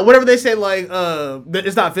niggas? No, whatever they say, like that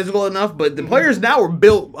it's not physical enough, but the players now are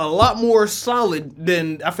built a lot more solid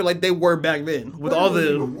than I feel like they were back then with all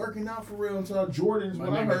They were the. working out for real until Jordan's what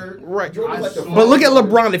I heard. Right. Jordan's like the But look at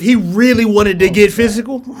LeBron. If he really wanted to get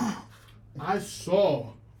physical, I saw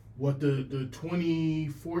what the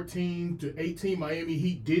 2014 to 18 Miami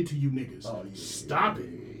Heat did to you niggas. Oh, yeah. Stop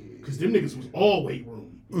it. Because them niggas was all weight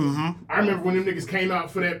room. Mm-hmm. I remember when them niggas came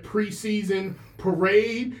out for that preseason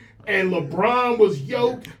parade and LeBron was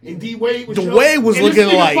yoked and D-Wade was yoked. Wade was and looking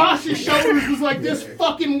this nigga like... Bosh's shoulders was like this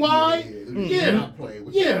fucking wide. Yeah.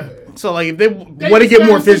 Yeah. So like if they want to get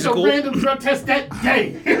more physical, a random drug test that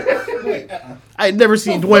day. I had never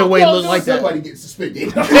seen Dwayne Wade look like that. Somebody get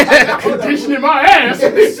suspended. Conditioning my ass.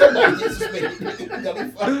 Somebody get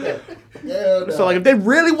suspended. Yeah, So like if they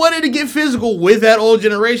really wanted to get physical with that old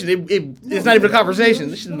generation, it's not even a conversation.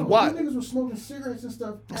 This shit is wild. Niggas were smoking cigarettes and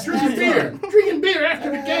stuff. Drinking beer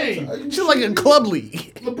after the game. It's just like a club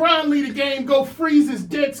league. LeBron lead a game, go freeze his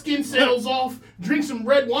dead skin cells off, drink some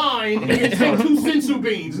red wine, and then take 2 sensu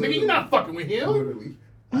beans. Nigga, you're not fucking with him. Literally.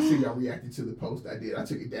 I see y'all reacted to the post I did. I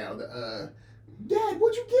took it down. Dad,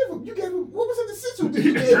 what'd you give him? You gave him, what was in the sensu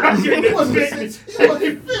bean? It wasn't sensu. It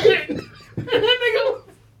wasn't fit. Nigga.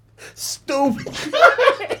 Stupid.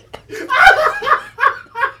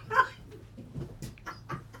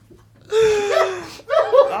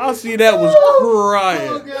 I see that was crying.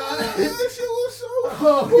 Oh, God. That shit was so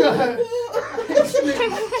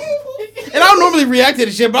And I don't normally react to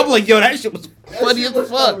this shit, but I'm like, yo, that shit was funny as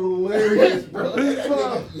fuck. Hilarious, bro.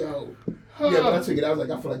 Yo. Yeah, but I took it. I was like,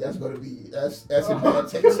 I feel like that's gonna be that's in bad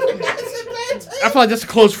taste. That's in bad taste. I feel like that's a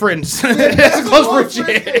close friends. That's a close friend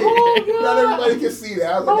shit. Not everybody can see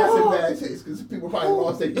that. I was like, that's in bad taste because people probably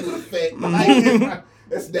lost their dude effect.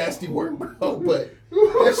 That's nasty work, bro. But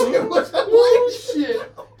that shit was Shit.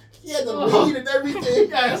 He had the lead and everything.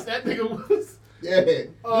 Yes, that nigga was. Yeah.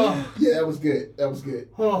 Yeah, that was good. That was good.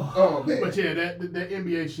 Oh man. But yeah, that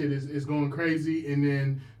NBA shit is going crazy. And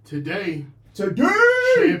then today,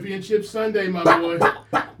 Championship Sunday, my boy,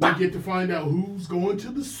 we get to find out who's going to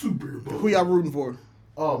the Super Bowl. Who y'all rooting for?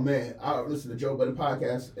 Oh man, I listened to Joe Budden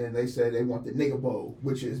podcast and they said they want the Nigga Bowl,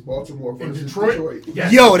 which is Baltimore versus Detroit.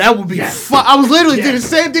 Yes. Yo, that would be fun. I was literally doing the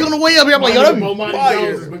same thing on the way up here. I'm like, yo, that'd be Monty fire.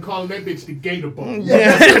 Jones has been calling that bitch the Gator Bowl.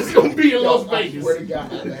 Yeah. It's going to be in Las I Vegas. swear to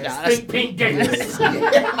God, man. Pink Gators.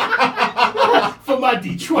 For my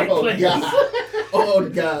Detroit players. Oh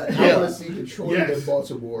God! Yeah. I want to see Detroit and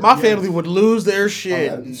Baltimore. My family would lose their shit.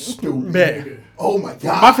 That'd be stupid. Man. Oh my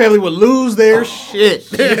God! My family would lose their shit.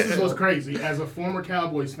 This is what's crazy. As a former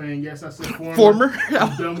Cowboys fan, yes, I said former.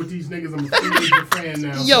 I'm done with these niggas. I'm a free agent fan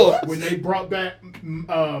now. Yo. When they brought back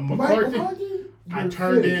McCarthy, I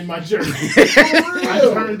turned in my jersey. I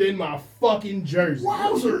I turned in my fucking jersey.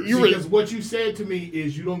 Wowzers. Because what you said to me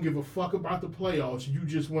is you don't give a fuck about the playoffs. You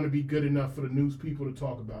just want to be good enough for the news people to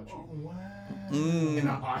talk about you. Oh, wow. And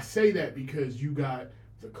I say that because you got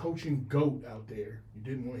the coaching GOAT out there. You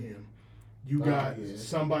didn't want him. You got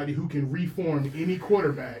somebody who can reform any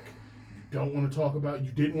quarterback. You don't want to talk about.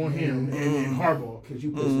 You didn't want him and Harbaugh. Because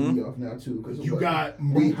you pissing me off now too. You got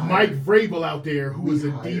Mike Vrabel out there, who is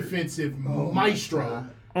a defensive maestro.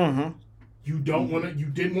 You don't want to. You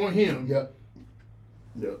didn't want him. Yep.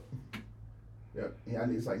 Yeah, I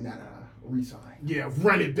need like nah, resign. Yeah,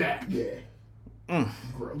 run it back. Yeah.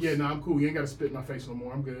 Gross. Yeah, no, I'm cool. You ain't got to spit in my face no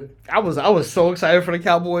more. I'm good. I was so excited for the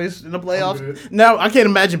Cowboys in the I'm playoffs. good. Now I can't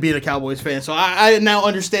imagine being a Cowboys fan, so I now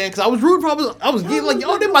understand because I was rooting for. I was getting like,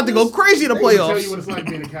 yo, they about to go crazy in the Let me tell you playoffs. what it's like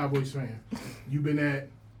being a Cowboys fan. You've been at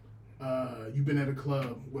a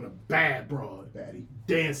club with a bad broad, Baddie.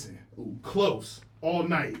 dancing, close all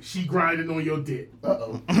night. She grinding on your dick.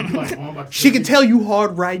 Uh-oh. You like, oh, I'm about to She can tell you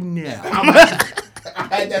hard right now.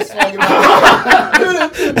 I had that song in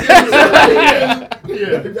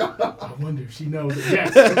Yeah. I wonder if she knows it.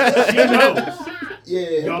 Yes, she knows.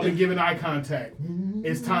 Yeah. Y'all been giving eye contact.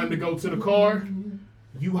 It's time to go to the car.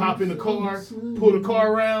 You hop in the car, pull the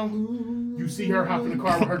car around. You see her hop in the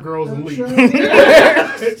car with her girls and leave.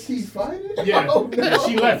 She's fighting? Yeah, Oh, no.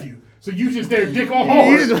 she left you. So you just there, dick on You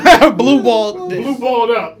hard, just blue ball. blue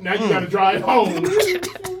balled up. Now you got to drive home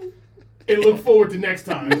and look forward to next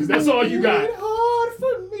time. 'Cause that's all you got. Hard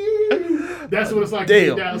for me. That's what it's like to be a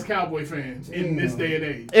Damn. Dallas Cowboy fan in this day and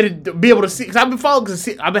age. And be able to see, because I've been following, because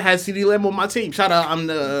I've been had CD Lamb on my team. Shout out, I'm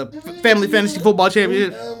the Family Fantasy Football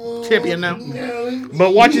champion now.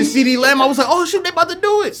 But watching CD Lamb, I was like, oh shit, they about to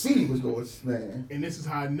do it. CD was going, man. And this is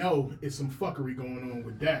how I know it's some fuckery going on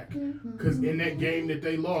with Dak. Because in that game that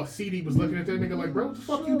they lost, CD was looking at that nigga like, bro, what the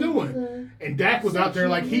fuck you doing? And Dak was out there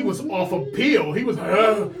like he was off a pill. He was,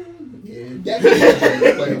 Yeah, that's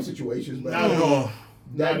playoff situations, man. not at all.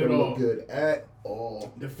 That Not at don't all. look good at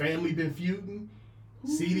all. The family been feuding.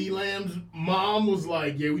 CD Lamb's mom was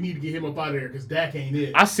like, yeah, we need to get him up out of there because Dak ain't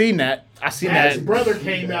it. I seen that. Dak's that. brother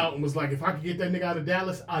came out and was like, if I could get that nigga out of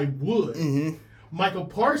Dallas, I would. Mm-hmm. Michael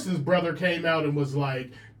Parsons' brother came out and was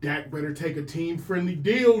like, Dak better take a team-friendly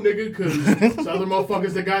deal, nigga, because other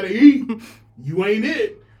motherfuckers that gotta eat, you ain't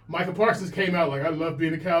it. Michael Parsons came out like, I love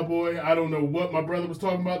being a Cowboy. I don't know what my brother was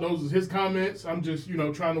talking about. Those was his comments. I'm just,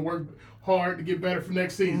 trying to work hard to get better for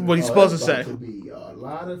next season. What he's supposed to That's say. about to be a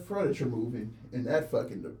lot of furniture moving in that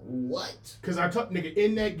fucking what? Because nigga,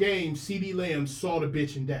 in that game, CD Lamb saw the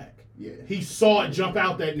bitch in Dak. Yeah. He saw it jump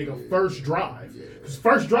out that nigga first drive. Because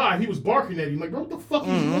first drive, he was barking at him like, bro, what the fuck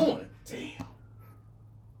is you doing? Damn.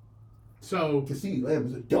 So, To see Lamb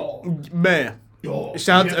is a dog. Man. dog.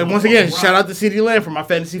 Shout Give me once that again, rock. shout out to CD Lamb for my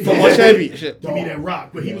fantasy football championship. Give me that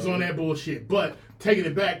rock. But he was on that bullshit. But taking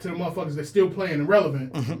it back to the motherfuckers that's still playing and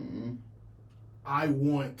relevant, I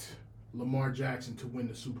want Lamar Jackson to win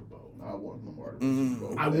the Super Bowl. I want Lamar to win the Super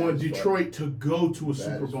Bowl. I want Detroit to go to a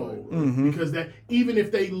Super is Bowl. right. Because that even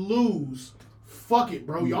if they lose, fuck it,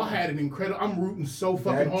 bro. Y'all had an incredible. I'm rooting so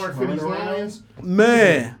fucking That hard for these turnaround. Lions.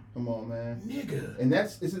 Man. Come on, man. Nigga. And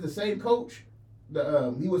is it the same coach?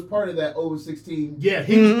 He was part of that 0-16. Yeah,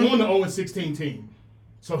 he was on the 0-16 team.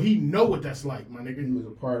 So he know what that's like, my He nigga. was a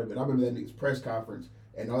part of it. I remember that nigga's press conference,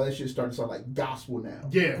 and all that shit started to sound like gospel now.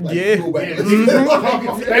 Yeah. Like, Yeah. go back.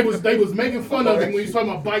 they was making fun of him when he was talking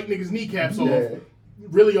about biting niggas' kneecaps off. Yeah.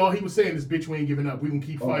 Really, all he was saying is, "Bitch, we ain't giving up. We gonna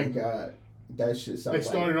keep Oh my fighting." god, that shit They sounds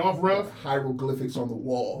started like off rough. hieroglyphics on the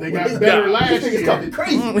wall. They got better last This nigga's year. talking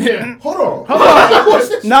crazy. Yeah. Hold on. What's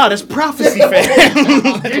this? Nah, that's prophecy,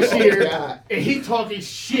 fam. This Oh, year, God. and he talking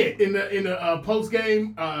shit in the post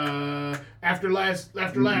game after last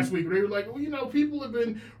week. They were like, well, people have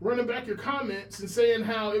been running back your comments and saying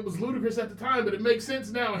how it was ludicrous at the time, but it makes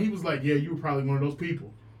sense now. And he was like, yeah, you were probably one of those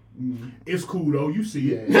people. It's cool though, you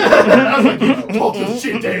see it. I was like, yeah, talk your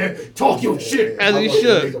shit, Dad. Talk your shit, As he I want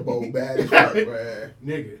should. to make a bowl bad as fuck, bruh.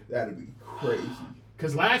 nigga. That'd be crazy.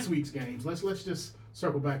 Because last week's games, let's just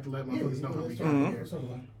circle back to let motherfuckers know how we got here.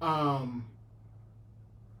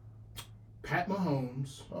 Pat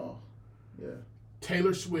Mahomes, Oh, yeah.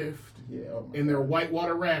 Taylor Swift, Yeah. Oh my in their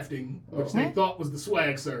whitewater rafting, which Oh. they thought was the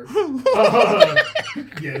swag surf.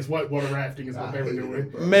 Yes, whitewater rafting is what I they were hate doing.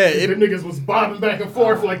 it, bro. Man, The niggas was bobbing back and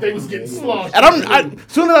forth like they was getting sloshed. as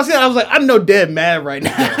soon as I said it, I was like, I know Dad mad right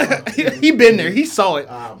now. he been there. He saw it.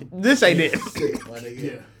 This ain't it. Sick, my nigga.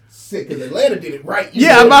 Yeah. Sick, because Atlanta did it right.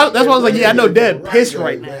 Yeah, that's why I was like, yeah, I know Dad pissed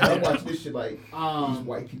right man. now. I'm watching this shit like, these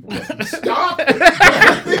white people must be stop. They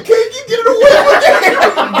can't keep getting away with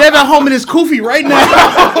it. Dad at home in his koofy right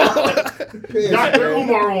now. Pissed, Dr. man.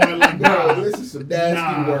 Umar on it like, No, nah. this is some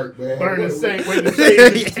nasty work, man. Burn the What- same way to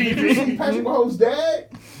save his TV. Patrick Mahomes' dad,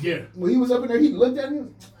 Yeah. when he was up in there, he looked at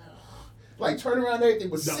him, like, turned around and everything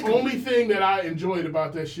was The sick. only thing that I enjoyed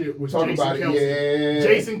about that shit was Talk Jason about it, Kelsey. yeah.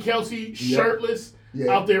 Jason Kelsey, shirtless,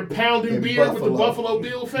 Yeah. out there pounding In beer with the Buffalo. Buffalo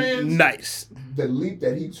Bill fans. Nice. The leap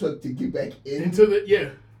that he took to get back in, Into the,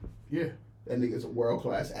 yeah. that nigga's a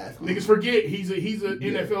world-class athlete. Niggas forget he's an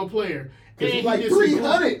NFL player. 'Cause he's And like he did some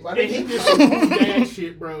 300, my And he nigga. did some cool dad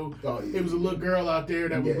shit, bro. Oh, yeah. It was a little girl out there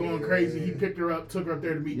that was Yeah. going crazy. He picked her up, took her up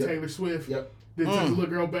there to meet Yep. Taylor Swift. Yep. Then took the little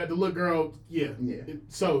girl back. The little girl, yeah. Yeah.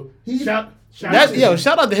 So He- shout out to him.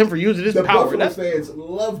 Shout out to him for using his The power. Buffalo That's fans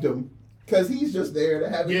loved him because he's just there to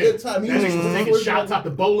have a Yeah, good time. He that was nigga was taking shots out the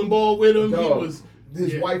bowling ball with him. Dog. He was.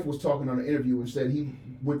 His yeah. wife was talking on an interview and said he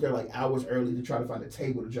went there like hours early to try to find a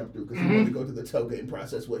table to jump through because he wanted to go through the tailgating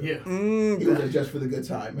process with him. Yeah, He was there just for the good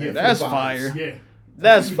time, man. Yeah, for the that's vibes. fire. yeah.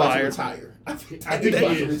 That's He's about to fire. retire. I think I think he's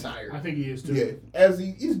about he to is. retire. I think he is too. Yeah, as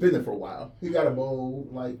he's been there for a while. He got a bowl,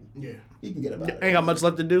 like Yeah. he can get about it. Ain't got much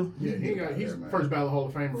left to do. Yeah, he's there, man. first ballot Hall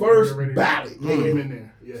of Famer. First Ready to- ballot. Put him in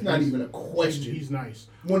there. Yeah, It's not even a question. He's nice.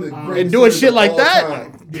 One of the And greatest doing centers shit of like all that,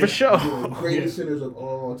 time. Yeah. for sure. One of the greatest Yeah. centers of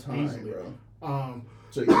all time, Easily. bro. Um,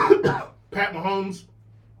 So yeah, Pat Mahomes,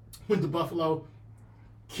 went to Buffalo,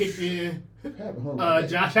 kicked in. Pat Mahomes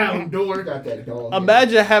Josh Allen door. got that dog.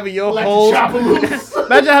 Imagine having your Let whole the chopper loose.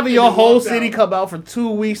 imagine having your And whole walked city out. come out for 2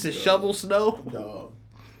 weeks to shovel snow Dog.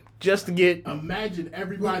 just to get. Imagine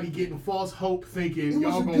everybody getting false hope, It thinking was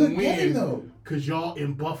y'all a gonna good game win though. because y'all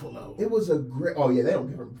in Buffalo. It was a great. Oh yeah, they don't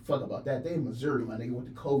give a fuck about that. They in Missouri, my nigga, with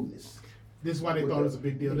the coldness. This is why they With thought it the- was a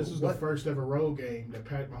big deal. This was the what? first ever road game that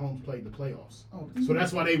Pat Mahomes played in the playoffs. Oh, So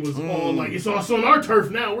that's why they was all like, it's also on our turf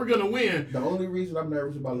now. We're gonna win. the only reason I'm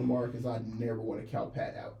nervous about Lamar is I never want to count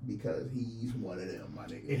Pat out because he's one of them, my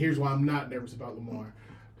And nigga. here's why I'm not nervous about Lamar.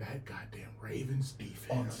 That goddamn Ravens Oh,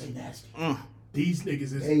 no, defense. they nasty. These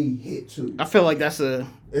niggas is They hit too. I feel like that's a.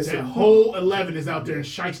 It's that a whole 11 is out there in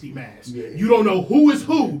shiesty mask. Yeah. You don't know who is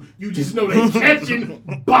who. You just know they catching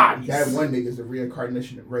bodies. That one nigga is the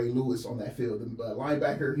reincarnation of Ray Lewis on that field. The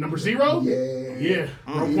linebacker. Number 0? Yeah. Yeah.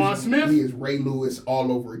 He Roquan is- Smith. He is Ray Lewis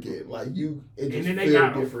all over again. Like you, it And just then they feel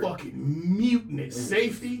got different. a fucking mutant at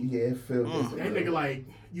safety. Yeah, it feel different. That bro. nigga like,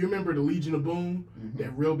 you remember the Legion of Boom?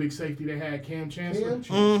 That real big safety they had, Cam Chancellor? Cam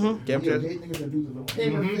Chancellor. Cam He'll Chancellor. hit niggas and do the little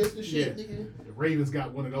hammer fist and shit, Yeah. nigga. The Ravens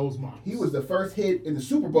got one of those models. He was the first hit in the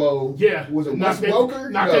Super Bowl. Yeah. Was it Knocked Wes Welker?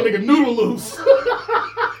 Knocked that nigga noodle loose.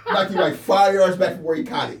 Knocked you like 5 yards back from where he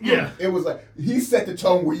caught it. Yeah. It was like, he set the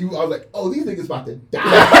tone where I was like, oh, these niggas about to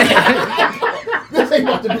die. This ain't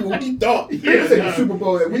about to be what we thought. This ain't the Super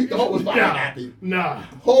Bowl that we thought was about to happen. Nah.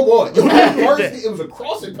 Hold on. It was the first hit. It was a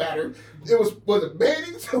crossing pattern. It was it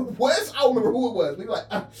Manning to West? I don't remember who it was. We were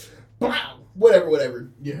like, wow. Whatever.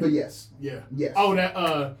 Yeah. But yes. Yeah. Yes. Oh,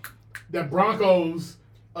 that Broncos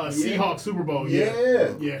Seahawks Super Bowl.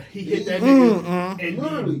 Yeah. Yeah. He hit that nigga. And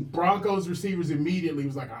Literally. the Broncos receivers immediately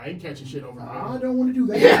was like, I ain't catching shit over I here. don't want to do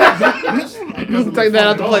that. That doesn't Take look that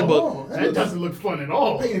out fun the at all. playbook. That doesn't look fun at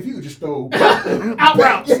all. Hey, if you could just throw Out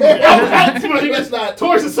routes. Yeah. Out routes, my Let's nigga. not-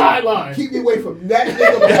 Towards the sideline. keep me away from that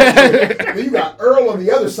nigga. Then you got Earl on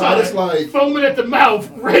the other side. It's like foaming at the mouth,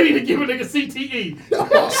 ready to give a nigga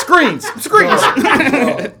CTE. Screens.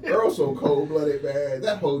 Earl's so cold blooded, man.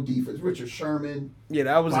 That whole defense. Richard Sherman, Yeah,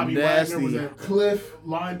 that was Bobby Wagner was nasty. that Cliff.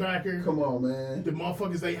 linebacker. Come on, man. The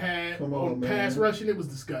motherfuckers they had Come on, on pass man. rushing, it was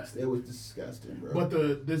disgusting. It was disgusting, bro. But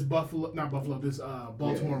this Baltimore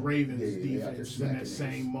Yeah. Ravens Yeah, defense is yeah, in yeah, that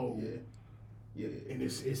same mode. Yeah. And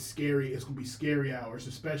it's scary. It's gonna be scary hours,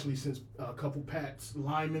 especially since a couple Pats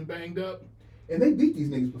linemen banged up. And they beat these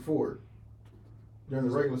niggas before during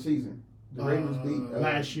the regular season. The Ravens beat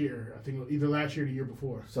last year. I think either last year or the year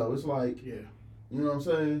before. So it's like, Yeah. you know what I'm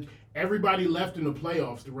saying? Everybody left in the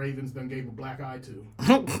playoffs, the Ravens done gave a black eye to.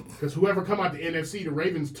 Because whoever come out the NFC, the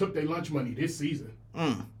Ravens took their lunch money this season.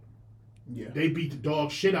 Yeah. They beat the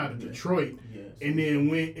dog shit out of Detroit. Yes. And then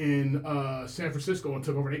went in San Francisco and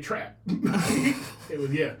took over their trap. It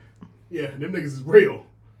was, yeah, them niggas is real.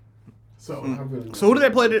 So, I really So who do they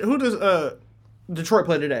play? Who does Detroit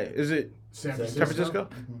play today? Is it San San Francisco, Francisco?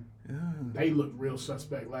 they looked real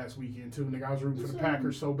suspect last weekend, too. Nigga, I was rooting for the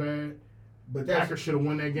Packers so bad. But Packers should have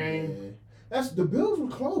won that game. Yeah. That's the Bills were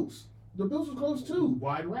close. The Bills were close too.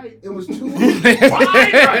 Wide right. It was 2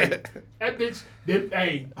 Wide right. That bitch,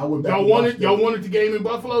 hey, I went back y'all and wanted watched y'all that. wanted the game in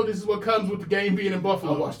Buffalo. This is what comes with the game being in I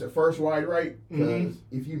Buffalo. watched the first wide right because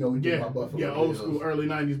if you know anything Yeah, about Buffalo, yeah, old Bills, school, early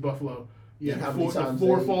 '90s Buffalo. Yeah, how the many four times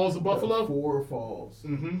they- falls of Buffalo. 4 falls.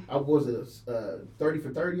 Mm-hmm. I was 30 for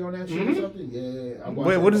 30 on that shit or something. Yeah. I watched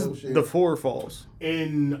Wait, that what whole is shit. the Four Falls?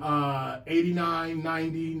 In 89,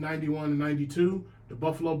 90, 91, and 92, the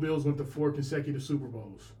Buffalo Bills went to 4 consecutive Super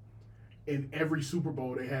Bowls. In every Super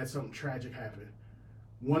Bowl, they had something tragic happen.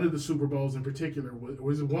 One of the Super Bowls in particular,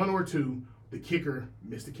 was it 1 or 2, the kicker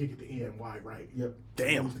missed the kick at the end, wide right. Yep.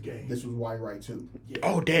 Damn. That was the game. This was wide right too. Yeah.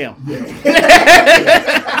 Oh damn. But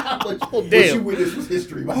damn. you this was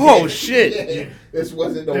history. my Oh, man. shit. Yeah. This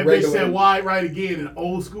wasn't no That bitch regular. said wide right again, and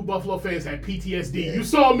old school Buffalo fans had PTSD. You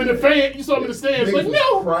saw him in the stands, Niggas like, was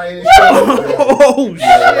no! crying and shit. Oh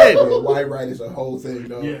Yeah, shit. bro, wide right is a whole thing,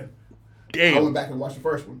 though. Yeah. I went Damn. back and watched the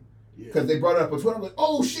first one. Yeah. Because they brought it up on Twitter. I'm like,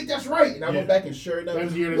 oh shit, that's right. And I Yeah. went back and sure enough. That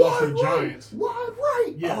was the year they lost to the wide right, Giants. Wide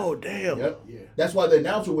right. Yeah. Oh damn. Yep. Yeah. That's why the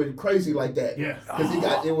announcer went crazy like that. Yeah.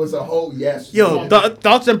 Because it was a whole yes. Yo,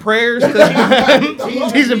 thoughts and prayers to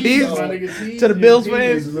T's and P's to the Bills He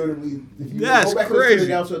fans. is literally, if you That's go back and listen to crazy.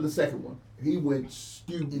 the announcer of the second one, he went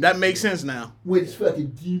stupid. That makes sense now. Went fucking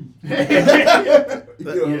deep. You know what I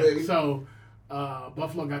Yeah. mean? So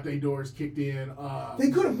Buffalo got their doors kicked in. They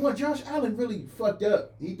could have won. Josh Allen really fucked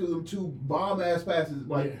up. He threw them 2 bomb-ass passes,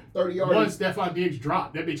 like 30 yards. One Stephon Diggs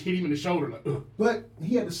dropped. That bitch hit him in the shoulder. Like, ugh. But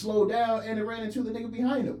he had to slow down and it ran into the nigga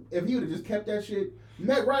behind him. If he would have just kept that shit.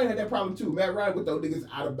 Matt Ryan had that problem too. Matt Ryan would throw niggas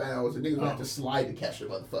out of bounds and niggas would have to slide to catch the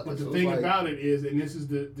motherfucker. But the So thing it's like, about it is, and this is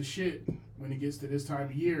the shit, when it gets to this time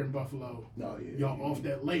of year in Buffalo, No, yeah. y'all off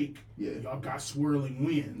that lake, Yeah. y'all got swirling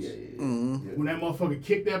winds. Yeah. When that motherfucker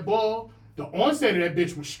kicked that ball, the onset of that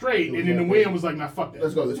bitch was straight, It was and then the that wind way. was like, nah, fuck that.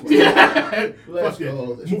 Let's go this way. Yeah. Let's Fuck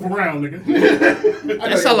go that. this Move way. around, nigga. I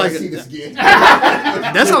know sound y'all like wanna see a- this again.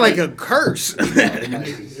 That sounds like a curse. It might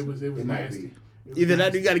be. It was It might nasty. be. It was Either that or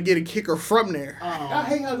nasty. you got to get a kicker from there. I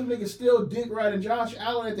hate how them niggas still dick riding Josh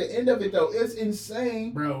Allen at the end of it though. It's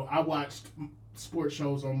insane. Bro, I watched sports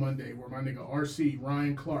shows on Monday where my nigga RC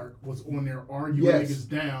Ryan Clark was on there arguing Yes. niggas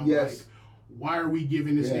down. Yes. Like, why are we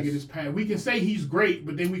giving this Yes. nigga this pass? We can say he's great,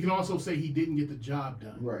 but then we can also say he didn't get the job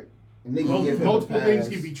done. Right. And niggas give him Multiple a things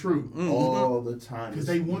pass can be true. all the time. Because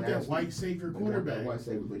they It's want that nasty. white savior They want quarterback. that white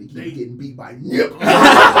savior, but he keeps They- getting beat by nigga.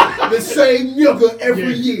 The same nigga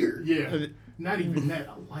every year. Yeah. Not even that,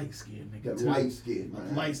 a light skin nigga. The too. light skin,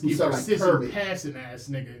 man. Light He skin, sound like persistent Kermit. passing ass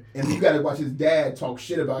nigga. And you gotta watch his dad talk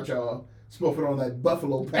shit about y'all. Smoking on that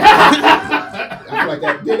Buffalo pack. I feel like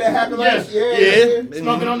that. Did that happen last year? Yeah.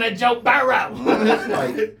 Smoking on that Joe Burrow. It's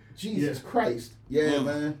like, Jesus Christ. Yeah,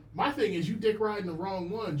 man. My thing is, you dick riding the wrong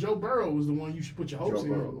one. Joe Burrow was the one you should put your hopes Joe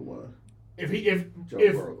in. Burrow the one. If Joe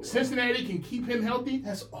Burrow the one. Cincinnati can keep him healthy,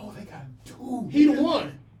 That's all they gotta do. he the man.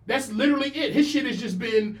 one. That's literally it. His shit has just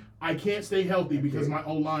been, I can't stay healthy because my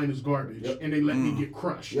O line is garbage, Yep. and they let me get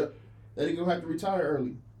crushed. Yep. That nigga gonna have to retire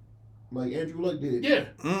early. Like Andrew Luck did. Yeah,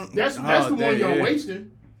 that's the one y'all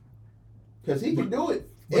wasting. Because he can do it.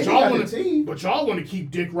 But And he y'all got want the team. to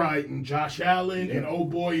keep dick riding Josh Allen and old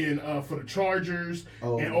boy in for the Chargers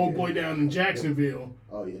and old boy down in Jacksonville.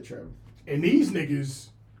 Oh, yeah, Trevor. And these niggas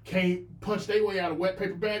can't punch their way out of wet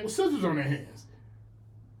paper bag with scissors on their hands.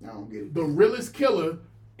 I don't get it. The realest killer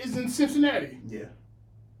is in Cincinnati. Yeah.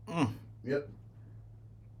 Yep.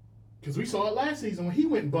 Because we saw it last season when he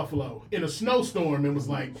went in Buffalo in a snowstorm and was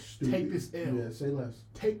like, Stupid. take this L. Yeah, say less.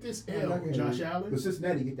 Take this Yeah, L, I can Josh hear you. Allen. But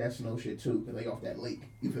Cincinnati get that snow shit too, because they off that lake.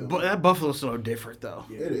 You feel me? But that Buffalo's so different, though.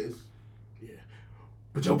 Yeah. It is. Yeah.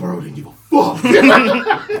 But Joe Burrow didn't give a fuck.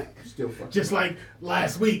 Still fucking. Just like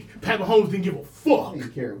last week, Pat Mahomes didn't give a fuck. I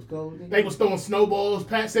didn't care. It was cold. nigga. They was throwing snowballs.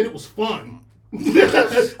 Pat said it was fun.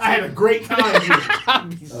 I had a great time here. I'd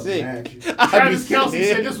be Oh, sick. man. Travis Kelce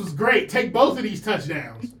said this was great. Take both of these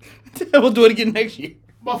touchdowns. We'll do it again next year.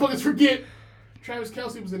 Motherfuckers forget Travis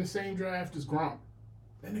Kelce was in the same draft as Gronk.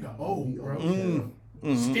 That nigga old, bro.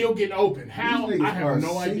 Still getting open. How? These niggas I have are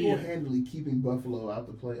no idea. single-handedly keeping Buffalo out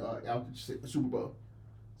the Super Bowl.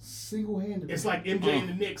 Single-handedly. It's like MJ and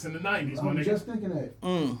the Knicks in the 90s, my I'm nigga. just thinking that.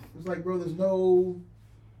 It's like, bro, there's no.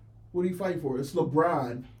 What are you fighting for? It's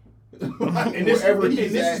LeBron. And this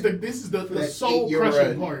is the for that soul 8-year crushing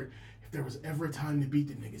run. part. If there was ever a time to beat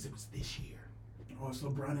the niggas, it was this year. Oh, it's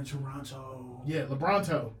LeBron in Toronto. Yeah,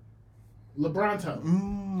 LeBronto.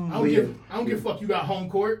 LeBronto. Oh, yeah. I don't give a fuck. You got home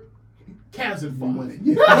court. Cavs in We five. winning.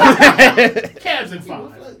 Cavs in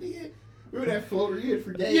five. Remember that floater he had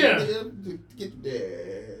for days? Yeah. To get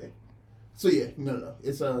there. So yeah, no.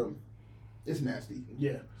 It's nasty.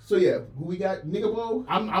 Yeah. So yeah, who we got? Nigga Bowl?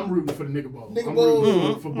 I'm rooting for the nigga bowl. Nigga I'm Bowl.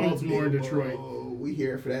 rooting for Baltimore and Nigga Detroit. Bowl. We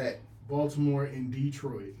here for that. Baltimore and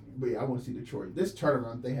Detroit. But yeah, I want to see Detroit. This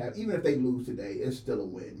turnaround they have, even if they lose today, it's still a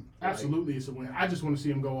win. Absolutely, it's a win. I just want to see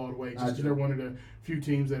them go all the way. Just I because do. they're one of the few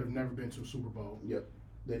teams that have never been to a Super Bowl. Yep,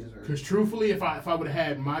 they deserve it. Because truthfully, if I would have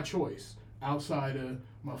had my choice outside of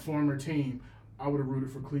my former team, I would have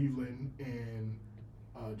rooted for Cleveland and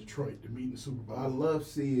Detroit to meet in the Super Bowl. I love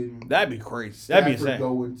seeing That'd be crazy. That'd be Stafford insane.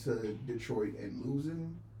 going to Detroit and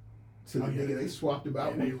losing to the Oh, yeah. nigga they swapped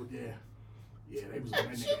about. Yeah, they was on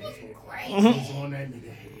that nigga head. They was on that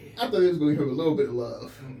nigga head. I thought they was going to give him a little bit of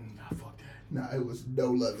love. Nah, fuck that. Nah, it was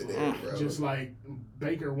no love in there, bro. Just like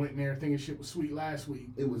Baker went in there thinking shit was sweet last week.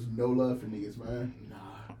 It was no love for niggas, man.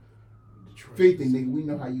 Nah. Detroit. 50, nigga, we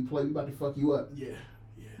know how you play. We about to fuck you up. Yeah.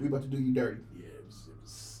 We about to do you dirty. Yeah, it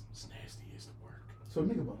was nasty as the work. So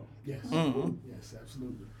nigga ball. Yes. Mhm. Yes,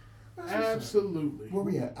 absolutely. That's what's up. Absolutely. Where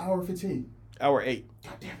we at? Hour 15. Hour 8.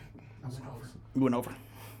 God damn it. I went over. We went over.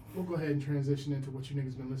 We'll go ahead and transition into what you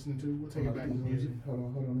niggas been listening to. We'll take it back to music. Hold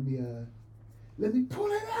on. Let me pull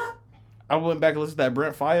it up. I went back and listened to that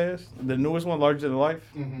Brent Fayez, the newest one, Larger Than Life.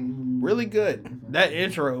 Mm-hmm. Really good. That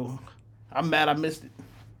intro, I'm mad I missed it.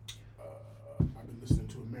 I've been listening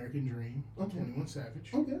to American Dream, Okay. 21 Savage.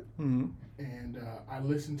 Okay. Mm-hmm. And I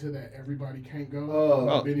listened to that Everybody Can't Go,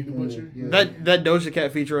 Oh. Benny the Butcher. Yeah. That Doja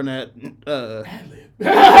Cat feature on that, Ad-lib.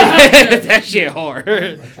 that shit hard.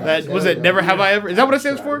 That was it. Never Have I Ever? Is that what it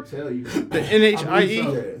stands for? Tell you. The I believe NHIE.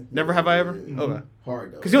 so. Yeah. Never Have I Ever? Yeah. Okay.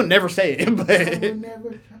 Hard though. Because you'll never say it, I would but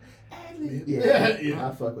never. Yeah. Yeah.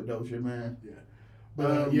 I fuck with Doja, man.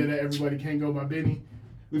 But yeah, that Everybody Can't Go by Benny.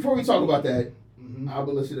 Before we talk about that, Mm-hmm. I'll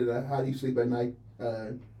be listening to How Do You Sleep at Night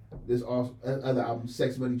There's also other albums,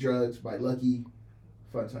 Sex, Money, Drugs by Lucky.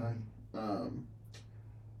 Fun time.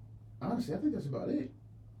 Honestly, I think that's about it.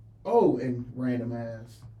 Oh, and random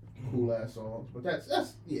ass, cool ass songs. But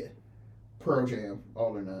that's yeah. Pearl Jam,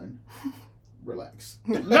 All or None. Relax.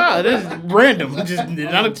 Nah, that's random. Just not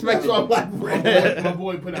That's expected. all like random. My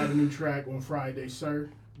boy put out a new track on Friday, Sir.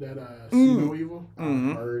 That See No Evil.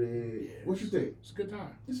 Mhm. Heard it. Yeah, What you think? It's a good time.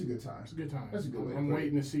 It's a good time. It's a good time. That's a good way to I'm put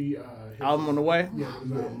waiting to see his Album on the way. Yeah, what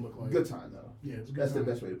his album look like. Good time though. Yeah, it's a good That's time.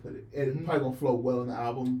 the best way to put it. And it's Mhm. probably gonna flow well in the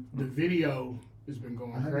album. The video has been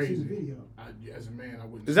going I haven't crazy. seen the video. As a man, I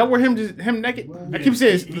wouldn't. Is that where him naked? What? I keep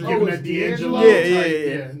saying. He it's- giving Oh, that it's D'Angelo. D'Angelo?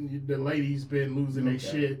 Yeah, type, yeah. The ladies been losing their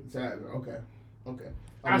shit. Exactly. Okay.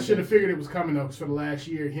 I should have figured it was coming though, 'cause for the last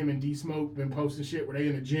year, him and D Smoke been posting shit where they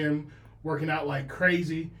in the gym working out like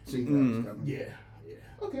crazy. See, that was coming. Yeah.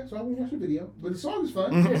 Okay, so I will watch the video, but the song is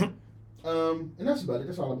fun. Mhm. And that's about it.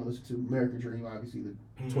 That's all I'm gonna listen to. American Dream, obviously.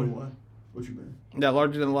 The 21. What you been? That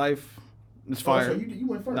larger than life. It's fire. Oh, so you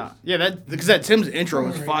went first. Nah, yeah, that because that Tim's intro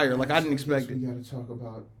was fire. Like I didn't So expect we it. gotta talk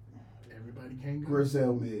about Everybody can't go.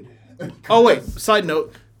 Grizel Mid. Oh wait, side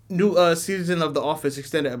note, new season of The Office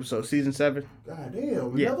extended episode, season 7. God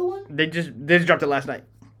damn, Yeah. another one? They just dropped it last night.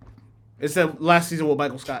 It's the last season with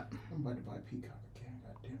Michael Scott. I'm about to buy Peacock again.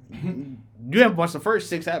 God damn it. You haven't watched the first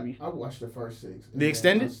 6, have you? I watched the first 6. The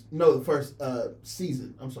extended? No, the first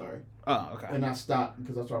season. I'm sorry. Oh, okay. And I stopped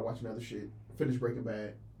because I started watching other shit. Finished Breaking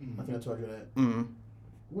Bad. I think I told you that. Mm.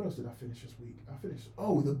 What else did I finish this week? I finished.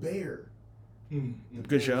 Oh, The Bear. Mm. The Good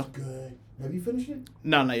Bear show. was good. Have you finished it?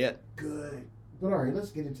 No, not yet. Good. But all right, let's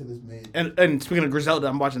get into this mid And speaking of Griselda,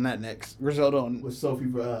 I'm watching that next. Griselda on. with Sophie.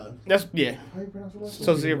 That's yeah. How you pronounce her last name?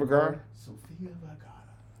 Sofia Vergara. Sophia Vergara.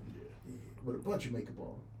 Yeah. With a bunch of makeup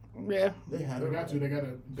on. Yeah. They had They her. got to. They got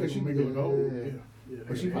to. They She- make it look old. yeah. Yeah.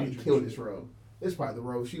 But she probably killed this role. This is probably the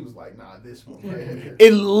role she was like, nah, this one right here.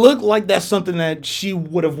 It looked like that's something that she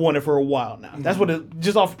would have wanted for a while now. That's what it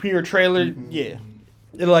just off pure trailer. Mhm. Yeah.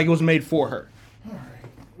 It like it was made for her. All right.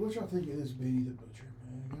 What y'all think of this Benny the Butcher,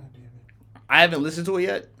 man? God damn it. I haven't listened to it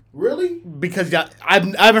yet Really? because I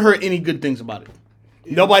haven't heard any good things about it.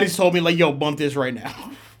 Nobody's told me like, yo, bump this right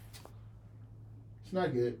now. It's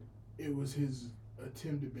not good. It was his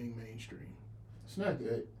attempt at being mainstream. It's not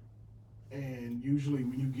good. And usually,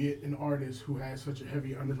 when you get an artist who has such a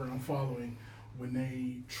heavy underground following, when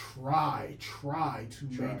they try to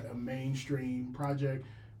make a mainstream project,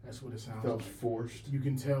 that's what it sounds That was like. forced. You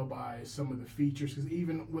can tell by some of the features, because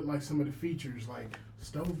even with like some of the features, like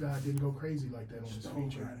Stove God didn't go crazy like that on his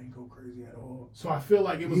feature. I didn't go crazy at all. So I feel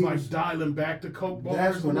like it was He like was- dialing back the coke bars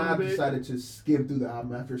That's a when little I bit. decided to skim through the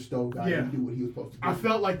album after Stove got Yeah. to do what he was supposed to do. I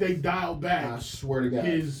felt like they dialed I back swear to God.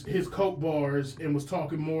 his coke bars and was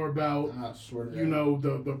talking more about I swear to God. you know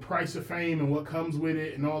the price of fame and what comes with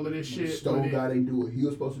it and all of this When shit. Stove but it- God didn't do what he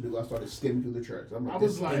was supposed to do. I started skimming through the tracks. I'm like, I this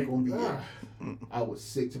was like, ain't gonna be ah, it. I was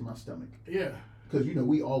sick to my stomach yeah, because you know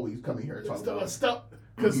we always come in here and talk about. stuff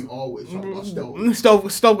because We always talk about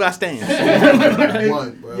Stove. Stove got stands.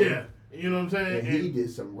 One, bro. yeah, you know what I'm saying. And he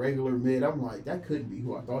did some regular mid. I'm like, that couldn't be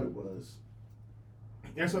who I thought it was.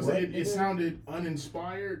 That's what I said. It sounded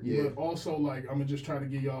uninspired, Yeah. but also like I'm gonna just try to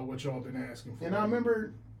give y'all what y'all been asking for. And I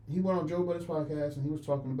remember he went on Joe Budden's podcast and he was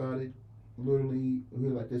talking about it. Literally, he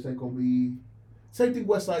was like, this ain't gonna be same thing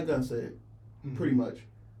Westside Gunn said, Mhm. pretty much,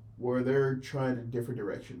 where they're trying a different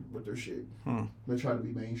direction with their shit. Hmm. They're trying to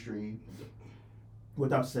be mainstream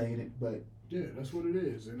without saying it, but Yeah, that's what it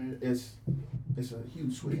is, and it's a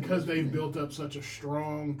huge swing. because they've built up such a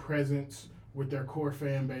strong presence with their core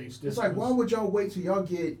fan base. It's like, why would y'all wait till y'all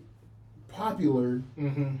get popular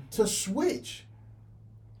Mm-hmm. to switch?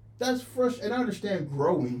 That's fresh, and I understand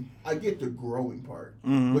growing. I get the growing part,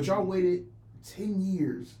 Mhm. but y'all waited 10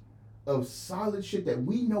 years of solid shit that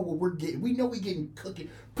we know what we're getting. We know we getting cooking.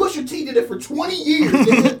 Pusha T did it for 20 years.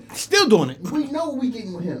 nigga. Still doing it. We know what we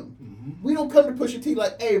getting with him. Mm-hmm. We don't come to Pusha T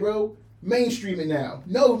like, hey, bro, mainstream it now.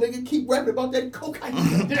 No, nigga, keep rapping about that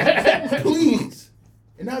cocaine. Please.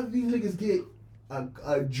 And now that these niggas get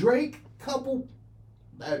a Drake couple,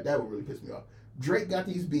 that would really piss me off. Drake got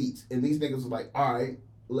these beats, and these niggas was like, all right,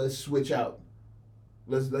 let's switch out.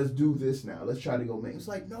 Let's do this now. Let's try to go main. It's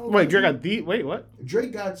like, no. Wait, Drake got the wait what?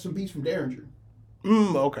 Drake got some beats from Derringer.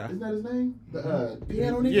 Okay. Isn't that his name? The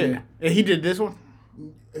piano nigga? Yeah, and he did this one,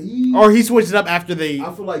 He, or he switched it up after they.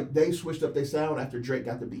 I feel like they switched up their sound after Drake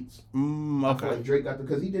got the beats. I feel like Okay. Drake got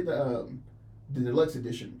because he did the deluxe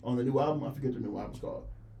edition on the new album. I forget the new album's called,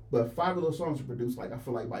 but 5 of those songs are produced like I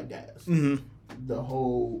feel like by Daz. hmm The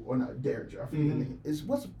whole or not Derringer. I forget the name. It's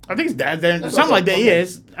what's I think it's that. There, That's something like that. okay. Yeah,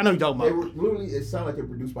 it's, I know you're talking they about. were literally it sounded like they're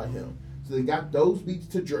produced by him. So they got those beats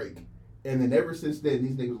to Drake, And then ever since then,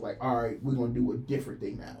 these niggas was like, all right, we're gonna do a different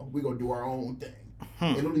thing now. We're gonna do our own thing.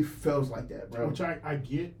 It really feels like that, bro. Which I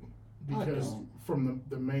get because don't. from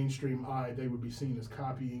the mainstream eye, they would be seen as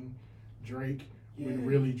copying Drake when Yeah.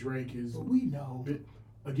 really Drake is. But we know.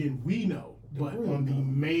 Again, we know, but real on the know.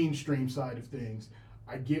 mainstream side of things,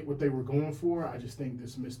 I get what they were going for. I just think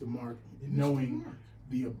this missed the mark, knowing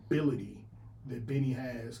the ability that Benny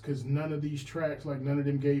has. Because none of these tracks, like none of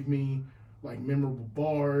them gave me like memorable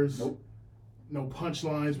bars. Nope. No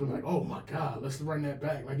punchlines, but like, oh my God, let's run that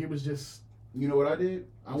back. Like it was just. You know what I did?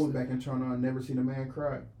 I went back and turned on Never Seen a Man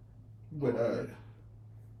Cry with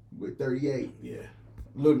with 38. Yeah.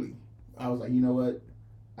 Literally, I was like, you know what?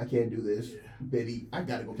 I can't do this. Yeah. Betty, I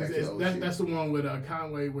gotta go back to the old shit. That's the one with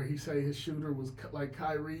Conway where he say his shooter was like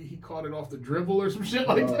Kyrie. He caught it off the dribble or some shit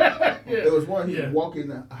like that. Yeah. There was one he Yeah. walk in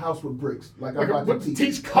the house with bricks. Like I'm Like about to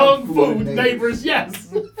teach kung fu to neighbors.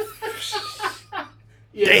 Yes.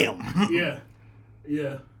 Yeah. Damn. Yeah.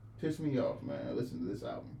 Yeah. Piss me off, man. Listen to this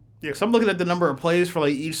album. Yeah, so I'm looking at the number of plays for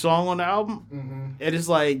like each song on the album, and it's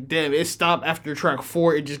like, damn, it stopped after track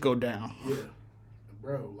 4. It just go down. Yeah.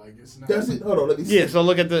 Bro, like it's not. Does it? Hold on, let me see. Yeah, so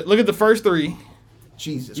look at the first 3.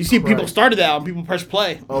 Jesus. You see, people Christ. started the album, people press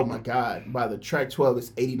play. Oh my God! By the track 12,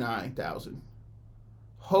 it's 89,000.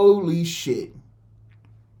 Holy shit!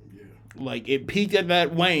 Yeah. Like it peaked at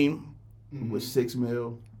that Wayne, With 6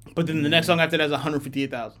 mil, but then the next song after that is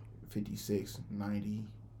 158,000. 56, 90.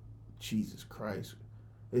 Jesus Christ!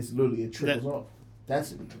 It's literally it triples off.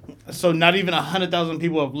 That's it. So not even 100,000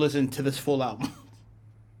 people have listened to this full album.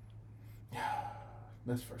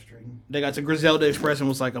 That's frustrating. They got to Griselda Express and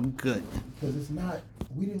was like, I'm good. Because it's not.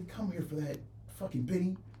 We didn't come here for that fucking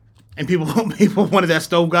Benny. And people wanted that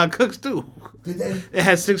Stove God Cooks too. Did they? It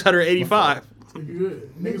had 685.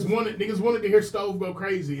 Good. Niggas wanted to hear Stove go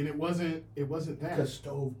crazy, and it wasn't that. Because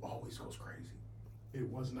Stove always goes crazy. It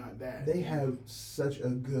was not that. They have such a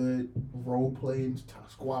good role playing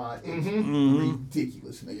squad. It's Mhm.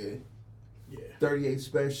 ridiculous, nigga. Yeah. 38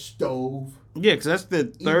 Special Stove. Yeah, because that's the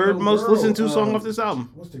Even third the most girl, listened to song off this album.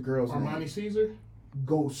 What's the girl's Armani name? Caesar.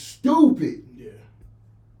 Go stupid. Yeah.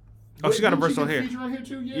 Oh, she got a Didn't versatile get hair. feature on here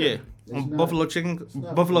too? Yeah. It's On not- Buffalo not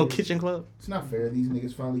fair. Kitchen Club. It's not fair. These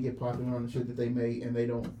niggas finally get popular on the shit that they made, and they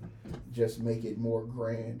don't just make it more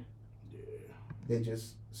grand. Yeah. They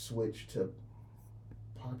just switch to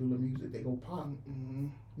popular music. They go pop. Mm-hmm.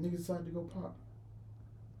 Niggas decide to go pop.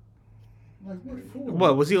 Like what for?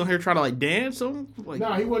 What, was he on here trying to like dance or like?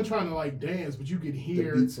 Nah, he wasn't trying to like dance, but you could The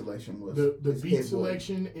hear beat selection was the it's beat hit boy.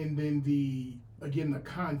 selection and then the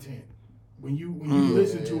content. When you Mm.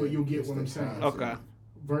 listen to it, you'll get It's what the I'm saying. content. Okay.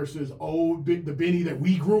 Versus the Benny that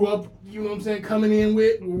we grew up, you know what I'm saying, coming in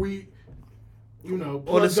with, where we, you know,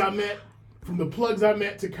 plugs I met, from the plugs I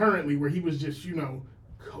met to currently, where he was just, you know,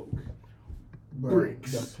 coke, Bro,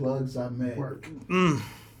 bricks. the plugs I met. work.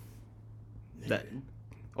 That,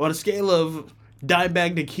 on a scale of dime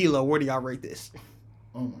bag tequila, where do y'all rate this?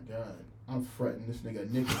 Oh my god, I'm fretting this nigga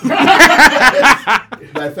a nickel.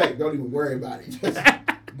 Matter of fact, don't even worry about it. Just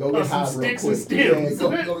go get high some real sticks quick. and stems.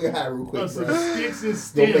 Yeah, go get high real quick, Some bro. sticks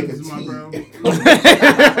and Go make a stems, my tea. bro.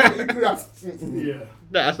 Yeah.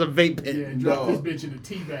 That's a vape pen. Yeah, drop No. this bitch in a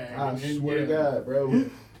tea bag. I swear to God, bro,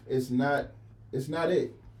 it's not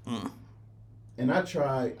it. And I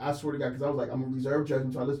tried. I swear to God, because I was like, I'm gonna reserve judgment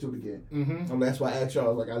until I listen to it again. Mm-hmm. And that's why I asked y'all. I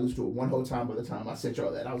was like, I listened to it one whole time. By the time I sent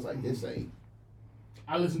y'all that, I was like, this ain't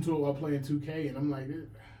I listened to it while playing 2K, and I'm like,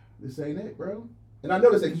 it, bro. And I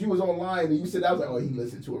noticed that because you was online and you said, I was like, oh, he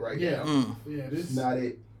listened to it right yeah, now. yeah, It's this, not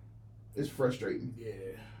it. It's frustrating. yeah,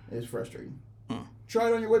 It's frustrating. Try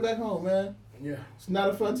it on your way back home, man. yeah. It's not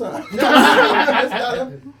a fun time. It's not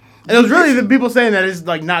a. And it was really the people saying that it's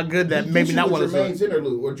like not good that made me not want to. Jermaine's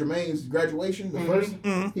interlude or Jermaine's graduation, the first.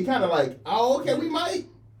 He kind of like, oh, okay, we might.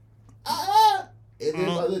 And then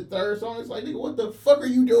by the third song, it's like, nigga, what the fuck are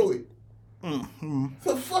you doing? What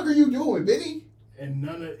the fuck are you doing, Benny? And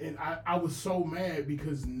I was so mad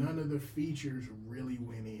because none of the features really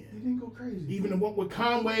went You in. didn't go crazy. Even the one with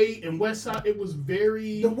Conway and Westside, it was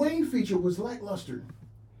very. The Wayne feature was lackluster.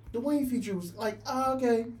 The Wayne feature was like,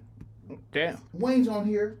 okay, Damn. Wayne's on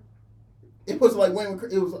here. It was like Wayne.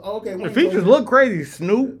 It was okay. The Wayne's features on look crazy.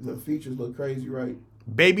 Snoop, here. The features look crazy, right?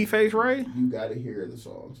 Babyface Ray, You gotta hear the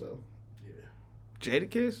song, so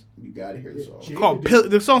Jadakiss. you gotta hear the song. Jada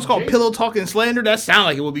The song's called Jada- Pillow Talk and Slander. That sound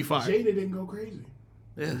like it would be fire. Jada didn't go crazy.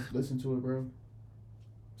 Yeah. Listen to it, bro.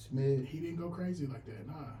 It's mid. He didn't go crazy like that.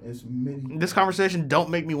 Nah. It's midi. This conversation don't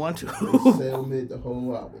make me want to. It's sell mid the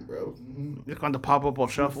whole album, bro. It's going to pop up on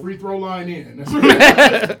shuffle. Free throw line in. That's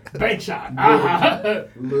what bank shot.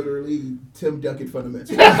 Literally, Tim Duckett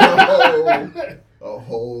fundamentals. A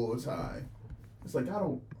whole time. It's like, I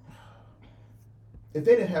don't. if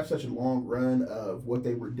they didn't have such a long run of what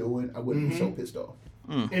they were doing, I wouldn't be so pissed off.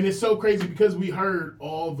 And it's so crazy because we heard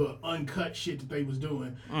all the uncut shit that they was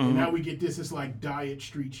doing, and now we get this. It's like diet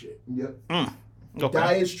street shit, Yep. Okay.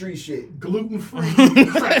 Diet street shit. gluten free.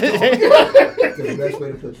 That's the best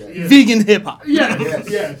way to put that. Yeah. Vegan hip hop. Yes,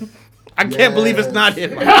 yes. I can't believe it's not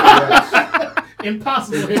hip hop. Yes.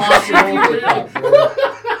 Impossible. Impossible hip-hop, bro.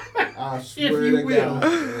 I swear you to will. God,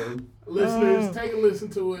 bro. Listeners, take a listen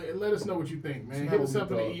to it and let us know what you think, man. It's Hit not us what up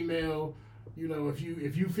we in the thought. email. You know, if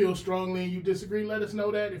you feel strongly and you disagree, let us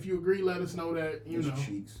know that. If you agree, let us know that. You His know,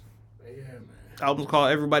 cheeks. yeah, man. Album's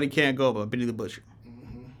called Everybody Can't Go by Benny the Butcher.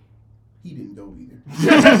 He didn't go either.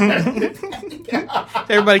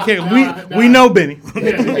 Everybody can't. Nah. We know Benny.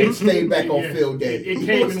 He stayed back on field day. It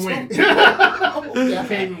came and went. Oh, It God.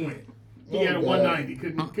 came and went. He had a God. 190.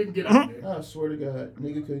 Couldn't get out there. I swear to God,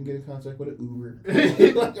 nigga couldn't get in contact with an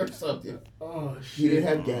Uber or something. Oh He didn't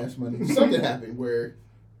shit. have gas money. Something happened where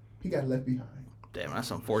he got left behind. Damn,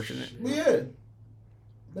 that's unfortunate. But yeah,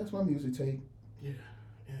 that's my music take. Yeah.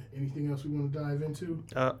 Anything else we want to dive into?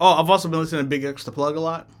 I've also been listening to Big X the Plug a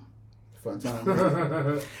lot. Fun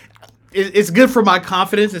time. It's good for my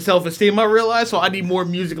confidence and self-esteem, I realize, so I need more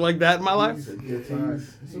music like that in my life. It's a good time.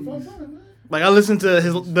 It's a fun time, man. Like, I listened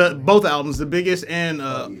to both albums, The Biggest and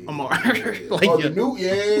Amar. Like, Oh, yeah, the new,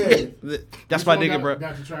 yeah. that's Which my one nigga, bro.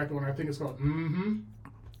 Got the track on. I think it's called Mm-hmm.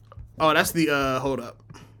 Oh, that's the, hold up.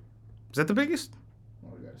 Is that The Biggest? Oh,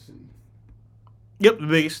 we gotta see. Yep, The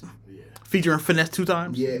Biggest. Yeah. Featuring Finesse 2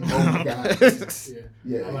 times. Yeah. Oh my God. Yeah.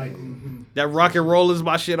 Yeah. I like Mm-hmm. That Rock and Roll is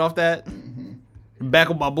my shit off that. Back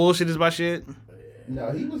with My Bullshit is my shit.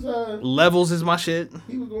 No, he was Levels is my shit.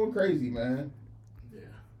 going crazy, man.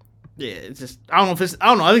 Yeah, it's just, I don't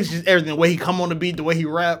know, I think it's just everything. The way he come on the beat, the way he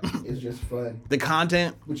rap, It's just fun. the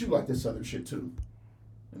content. But you like this other shit too.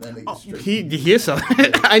 And that nigga Oh, straight. he is so. I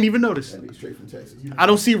didn't even notice. That nigga straight from Texas. I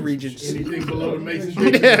don't see regions. Anything below the Mason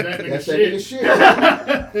Dixon, that nigga That's that nigga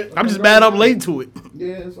shit. shit. I'm just mad I'm late to it. Yeah,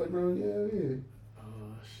 it's like, bro, yeah. Oh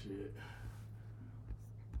shit.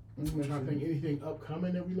 I'm trying to think anything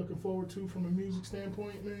upcoming that we looking forward to from a music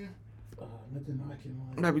standpoint, man. Nothing I can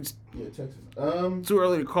like. Maybe it's Yeah, Texas. too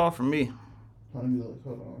early to call for me. Let me look.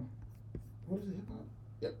 Hold on. What is it? Hip hop?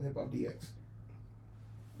 Yep, Hip Hop DX.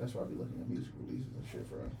 That's why I be looking at music releases and shit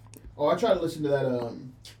for. Oh, I tried to listen to that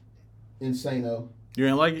Insano. You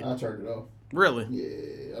didn't like it? I turned it off. Really?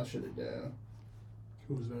 Yeah, I shut it down.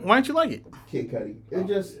 Who's that? Why didn't you like it? Kid Cudi. It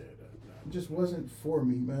just wasn't for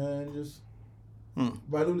me, man.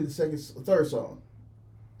 By literally the third song,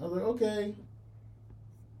 I was like, okay,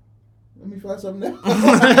 let me find something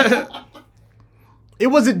else. It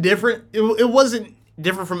wasn't different. It wasn't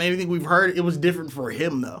different from anything we've heard. It was different for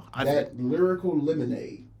him, though. That Lyrical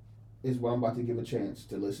Lemonade is what I'm about to give a chance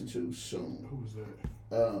to listen to soon. Who's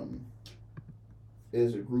that?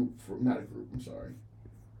 Is a group from, not a group, I'm sorry.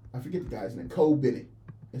 I forget the guy's name. Cole Bennett.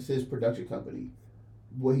 It's his production company.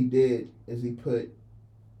 What he did is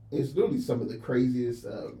it's literally some of the craziest.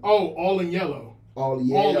 All in Yellow. All is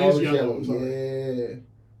yellow. Yeah.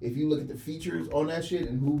 If you look at the features on that shit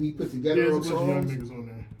and who he put together There's a on bunch of young songs, niggas on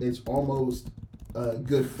there. it's almost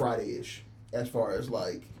Good Friday-ish as far as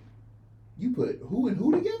like you put who and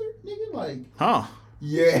who together, nigga. Like, Huh.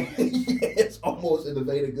 yeah, it's almost in the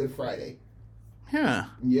vein of Good Friday. Yeah.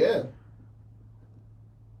 Yeah.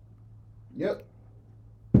 Yep.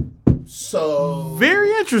 So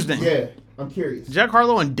Very interesting. yeah, I'm curious. Jack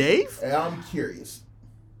Harlow and Dave? I'm curious.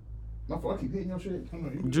 My fault, I keep hitting your shit.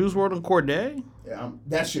 Juice WRLD and Cordae? Yeah,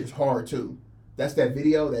 that shit's hard too. That's that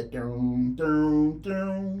video that dun, dun,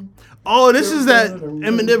 dun. Oh, this is that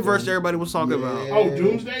Eminem verse everybody was talking about. Yeah. Oh,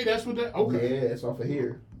 Doomsday? That's what that. Okay. Yeah, it's off of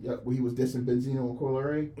here. Yep, where he was dissing Benzino and Coil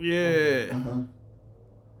Ray. Yeah.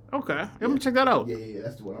 Okay. I'm gonna check that out. Yeah,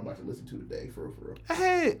 that's the one I'm about to listen to today, for real.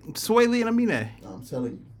 Hey, Sway Lee and Amine. I'm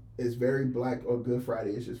telling you, it's very Black or Good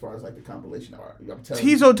Friday-ish as far as like the compilation art. I'm telling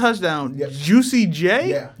Tizo Touchdown. Yep. Juicy J.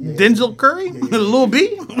 Yeah. Denzel Curry. Yeah. Lil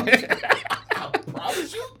B. I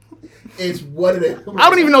promise you, it's one of them. I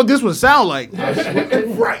don't even know what this would sound like. I swear,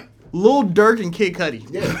 right. Lil Durk and Kid Cudi.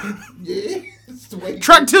 Yeah. Yeah. It's the way.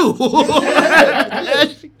 Track 2.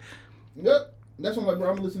 Yep. That's one, like, bro,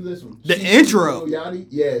 I'm gonna listen to this one. The Sheek, intro. Lil Yachty.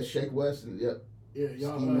 Yeah, Shake West. And, yep. Yeah,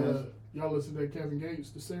 Scheme y'all listen to Kevin Gates,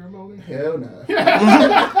 The Ceremony? Hell no.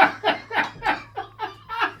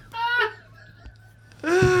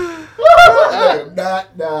 I'm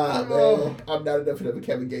not, man. I'm not enough of a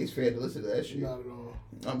Kevin Gates fan to listen to that shit. Not at all.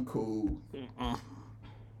 I'm cool.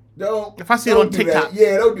 Don't. If I see it don't on do TikTok. that.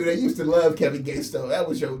 Yeah, don't do that. You used to love Kevin Gates though. That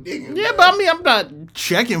was your nigga. Yeah, man. but I mean, I'm not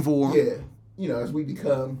checking for him. Yeah. as we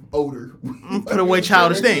become older, Put away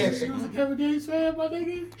childish things. You was a Kevin Gates fan, my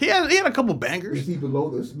nigga? He had a couple Is bangers. he below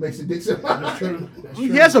the Mason Dixon? That's true. That's true.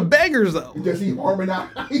 He had some bangers though. Does he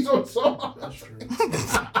harmonize on songs? That's true.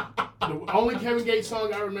 The only Kevin Gates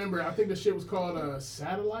song I remember, I think the shit was called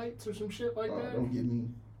Satellites or some shit like that. Don't get me.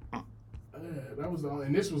 That was the only,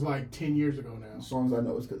 and this was like 10 years ago now. The songs I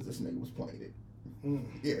know is because this nigga was playing it. Mm.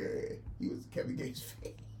 Yeah, he was a Kevin Gates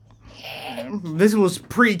fan. This was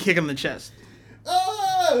pre-kicking the chest.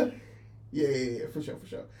 Yeah, for sure.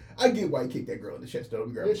 I get why he kicked that girl in the chest though.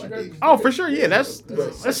 Yeah, she got- Oh, for sure. Yeah, that's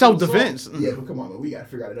self-defense. Yeah, but come on, man. We gotta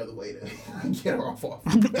figure out another way to get her off.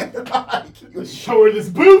 Like, Show her this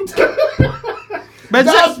boot. But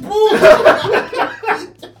Das Boot!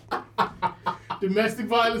 Domestic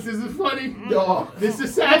violence isn't funny. Dog. This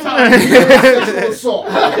is satire. Sexual assault.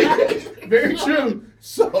 Very true.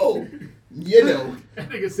 So, That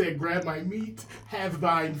nigga said, grab my meat, have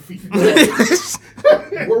thine feet.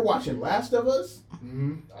 we're watching Last of Us.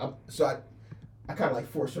 Mm-hmm. So I kind of like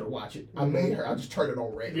forced her to watch it. I made her. I just turned it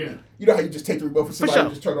on red. Yeah. You know how you just take the remote from somebody sure.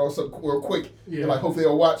 and just turn it on so real quick. Yeah. And like hopefully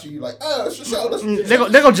they'll watch it. You like, it's a show.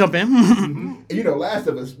 they go jump in. And Last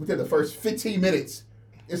of Us, within the first 15 minutes,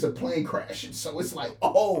 it's a plane crash. And so it's like,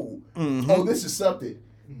 oh, this is something.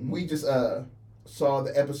 Mm-hmm. We just saw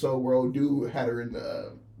the episode where old dude had her in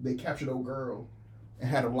the, they captured old girl and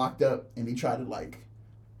had her locked up and he tried to like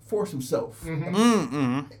force himself.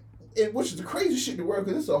 Which is the craziest shit in the world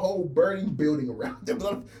because it's a whole burning building around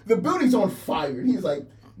them. The building's on fire. And he's like,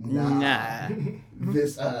 nah.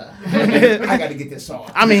 This, I got to get this off.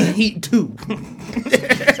 I mean, Heat 2.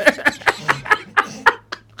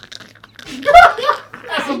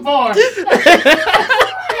 That's a bar. That's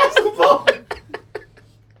a bar.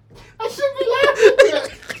 I should be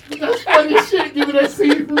laughing. That's funny as shit. Give me that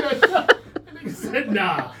scene from that show. That nigga said,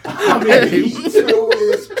 nah. I'm in Heat.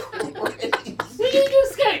 Is crazy. You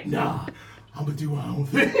just skate. Nah. I'm gonna do my own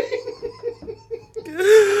thing.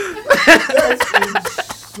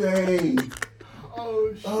 That's insane.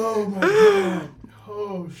 Oh shit. Oh my god.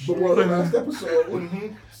 Oh But shit. we're on the last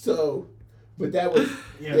episode. So, but that was,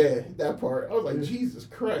 that part. I was like, Jesus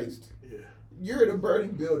Christ. Yeah. You're in a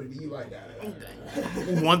burning building. You like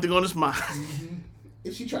that. One thing on his mind.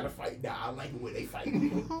 If she try to fight, nah, I like the way they fight.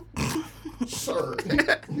 Sir,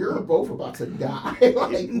 you're both about to die.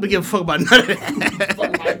 Like, Don't give a fuck about none of that.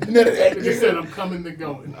 fuck like none of that. Nigga said I'm coming to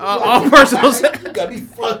going. All personal You got me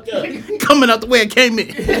fucked up. coming out the way I came in.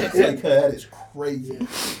 It's like, that is crazy.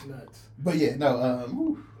 Nuts. But yeah,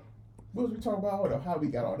 no, what was we talking about? Hold on, how we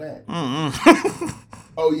got all that?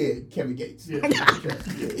 Oh yeah, Kevin Gates. Yeah.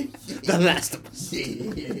 The Last of Us.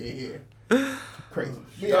 Yeah. Crazy.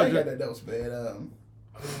 Yeah, I ain't got nothing else, man.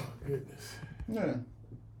 Oh goodness. Yeah.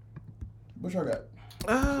 What y'all got?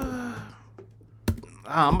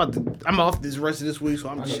 I'm off this rest of this week, so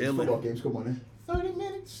I'm I know the chilling. football games come on in 30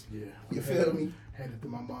 minutes. Yeah. You feel me? Headed to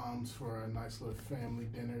my mom's for a nice little family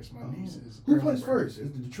dinner. It's my niece's. Who early plays first? birthday.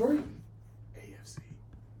 Is it Detroit? AFC.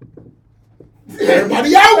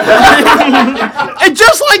 Everybody out! And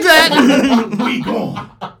just like that, We gone.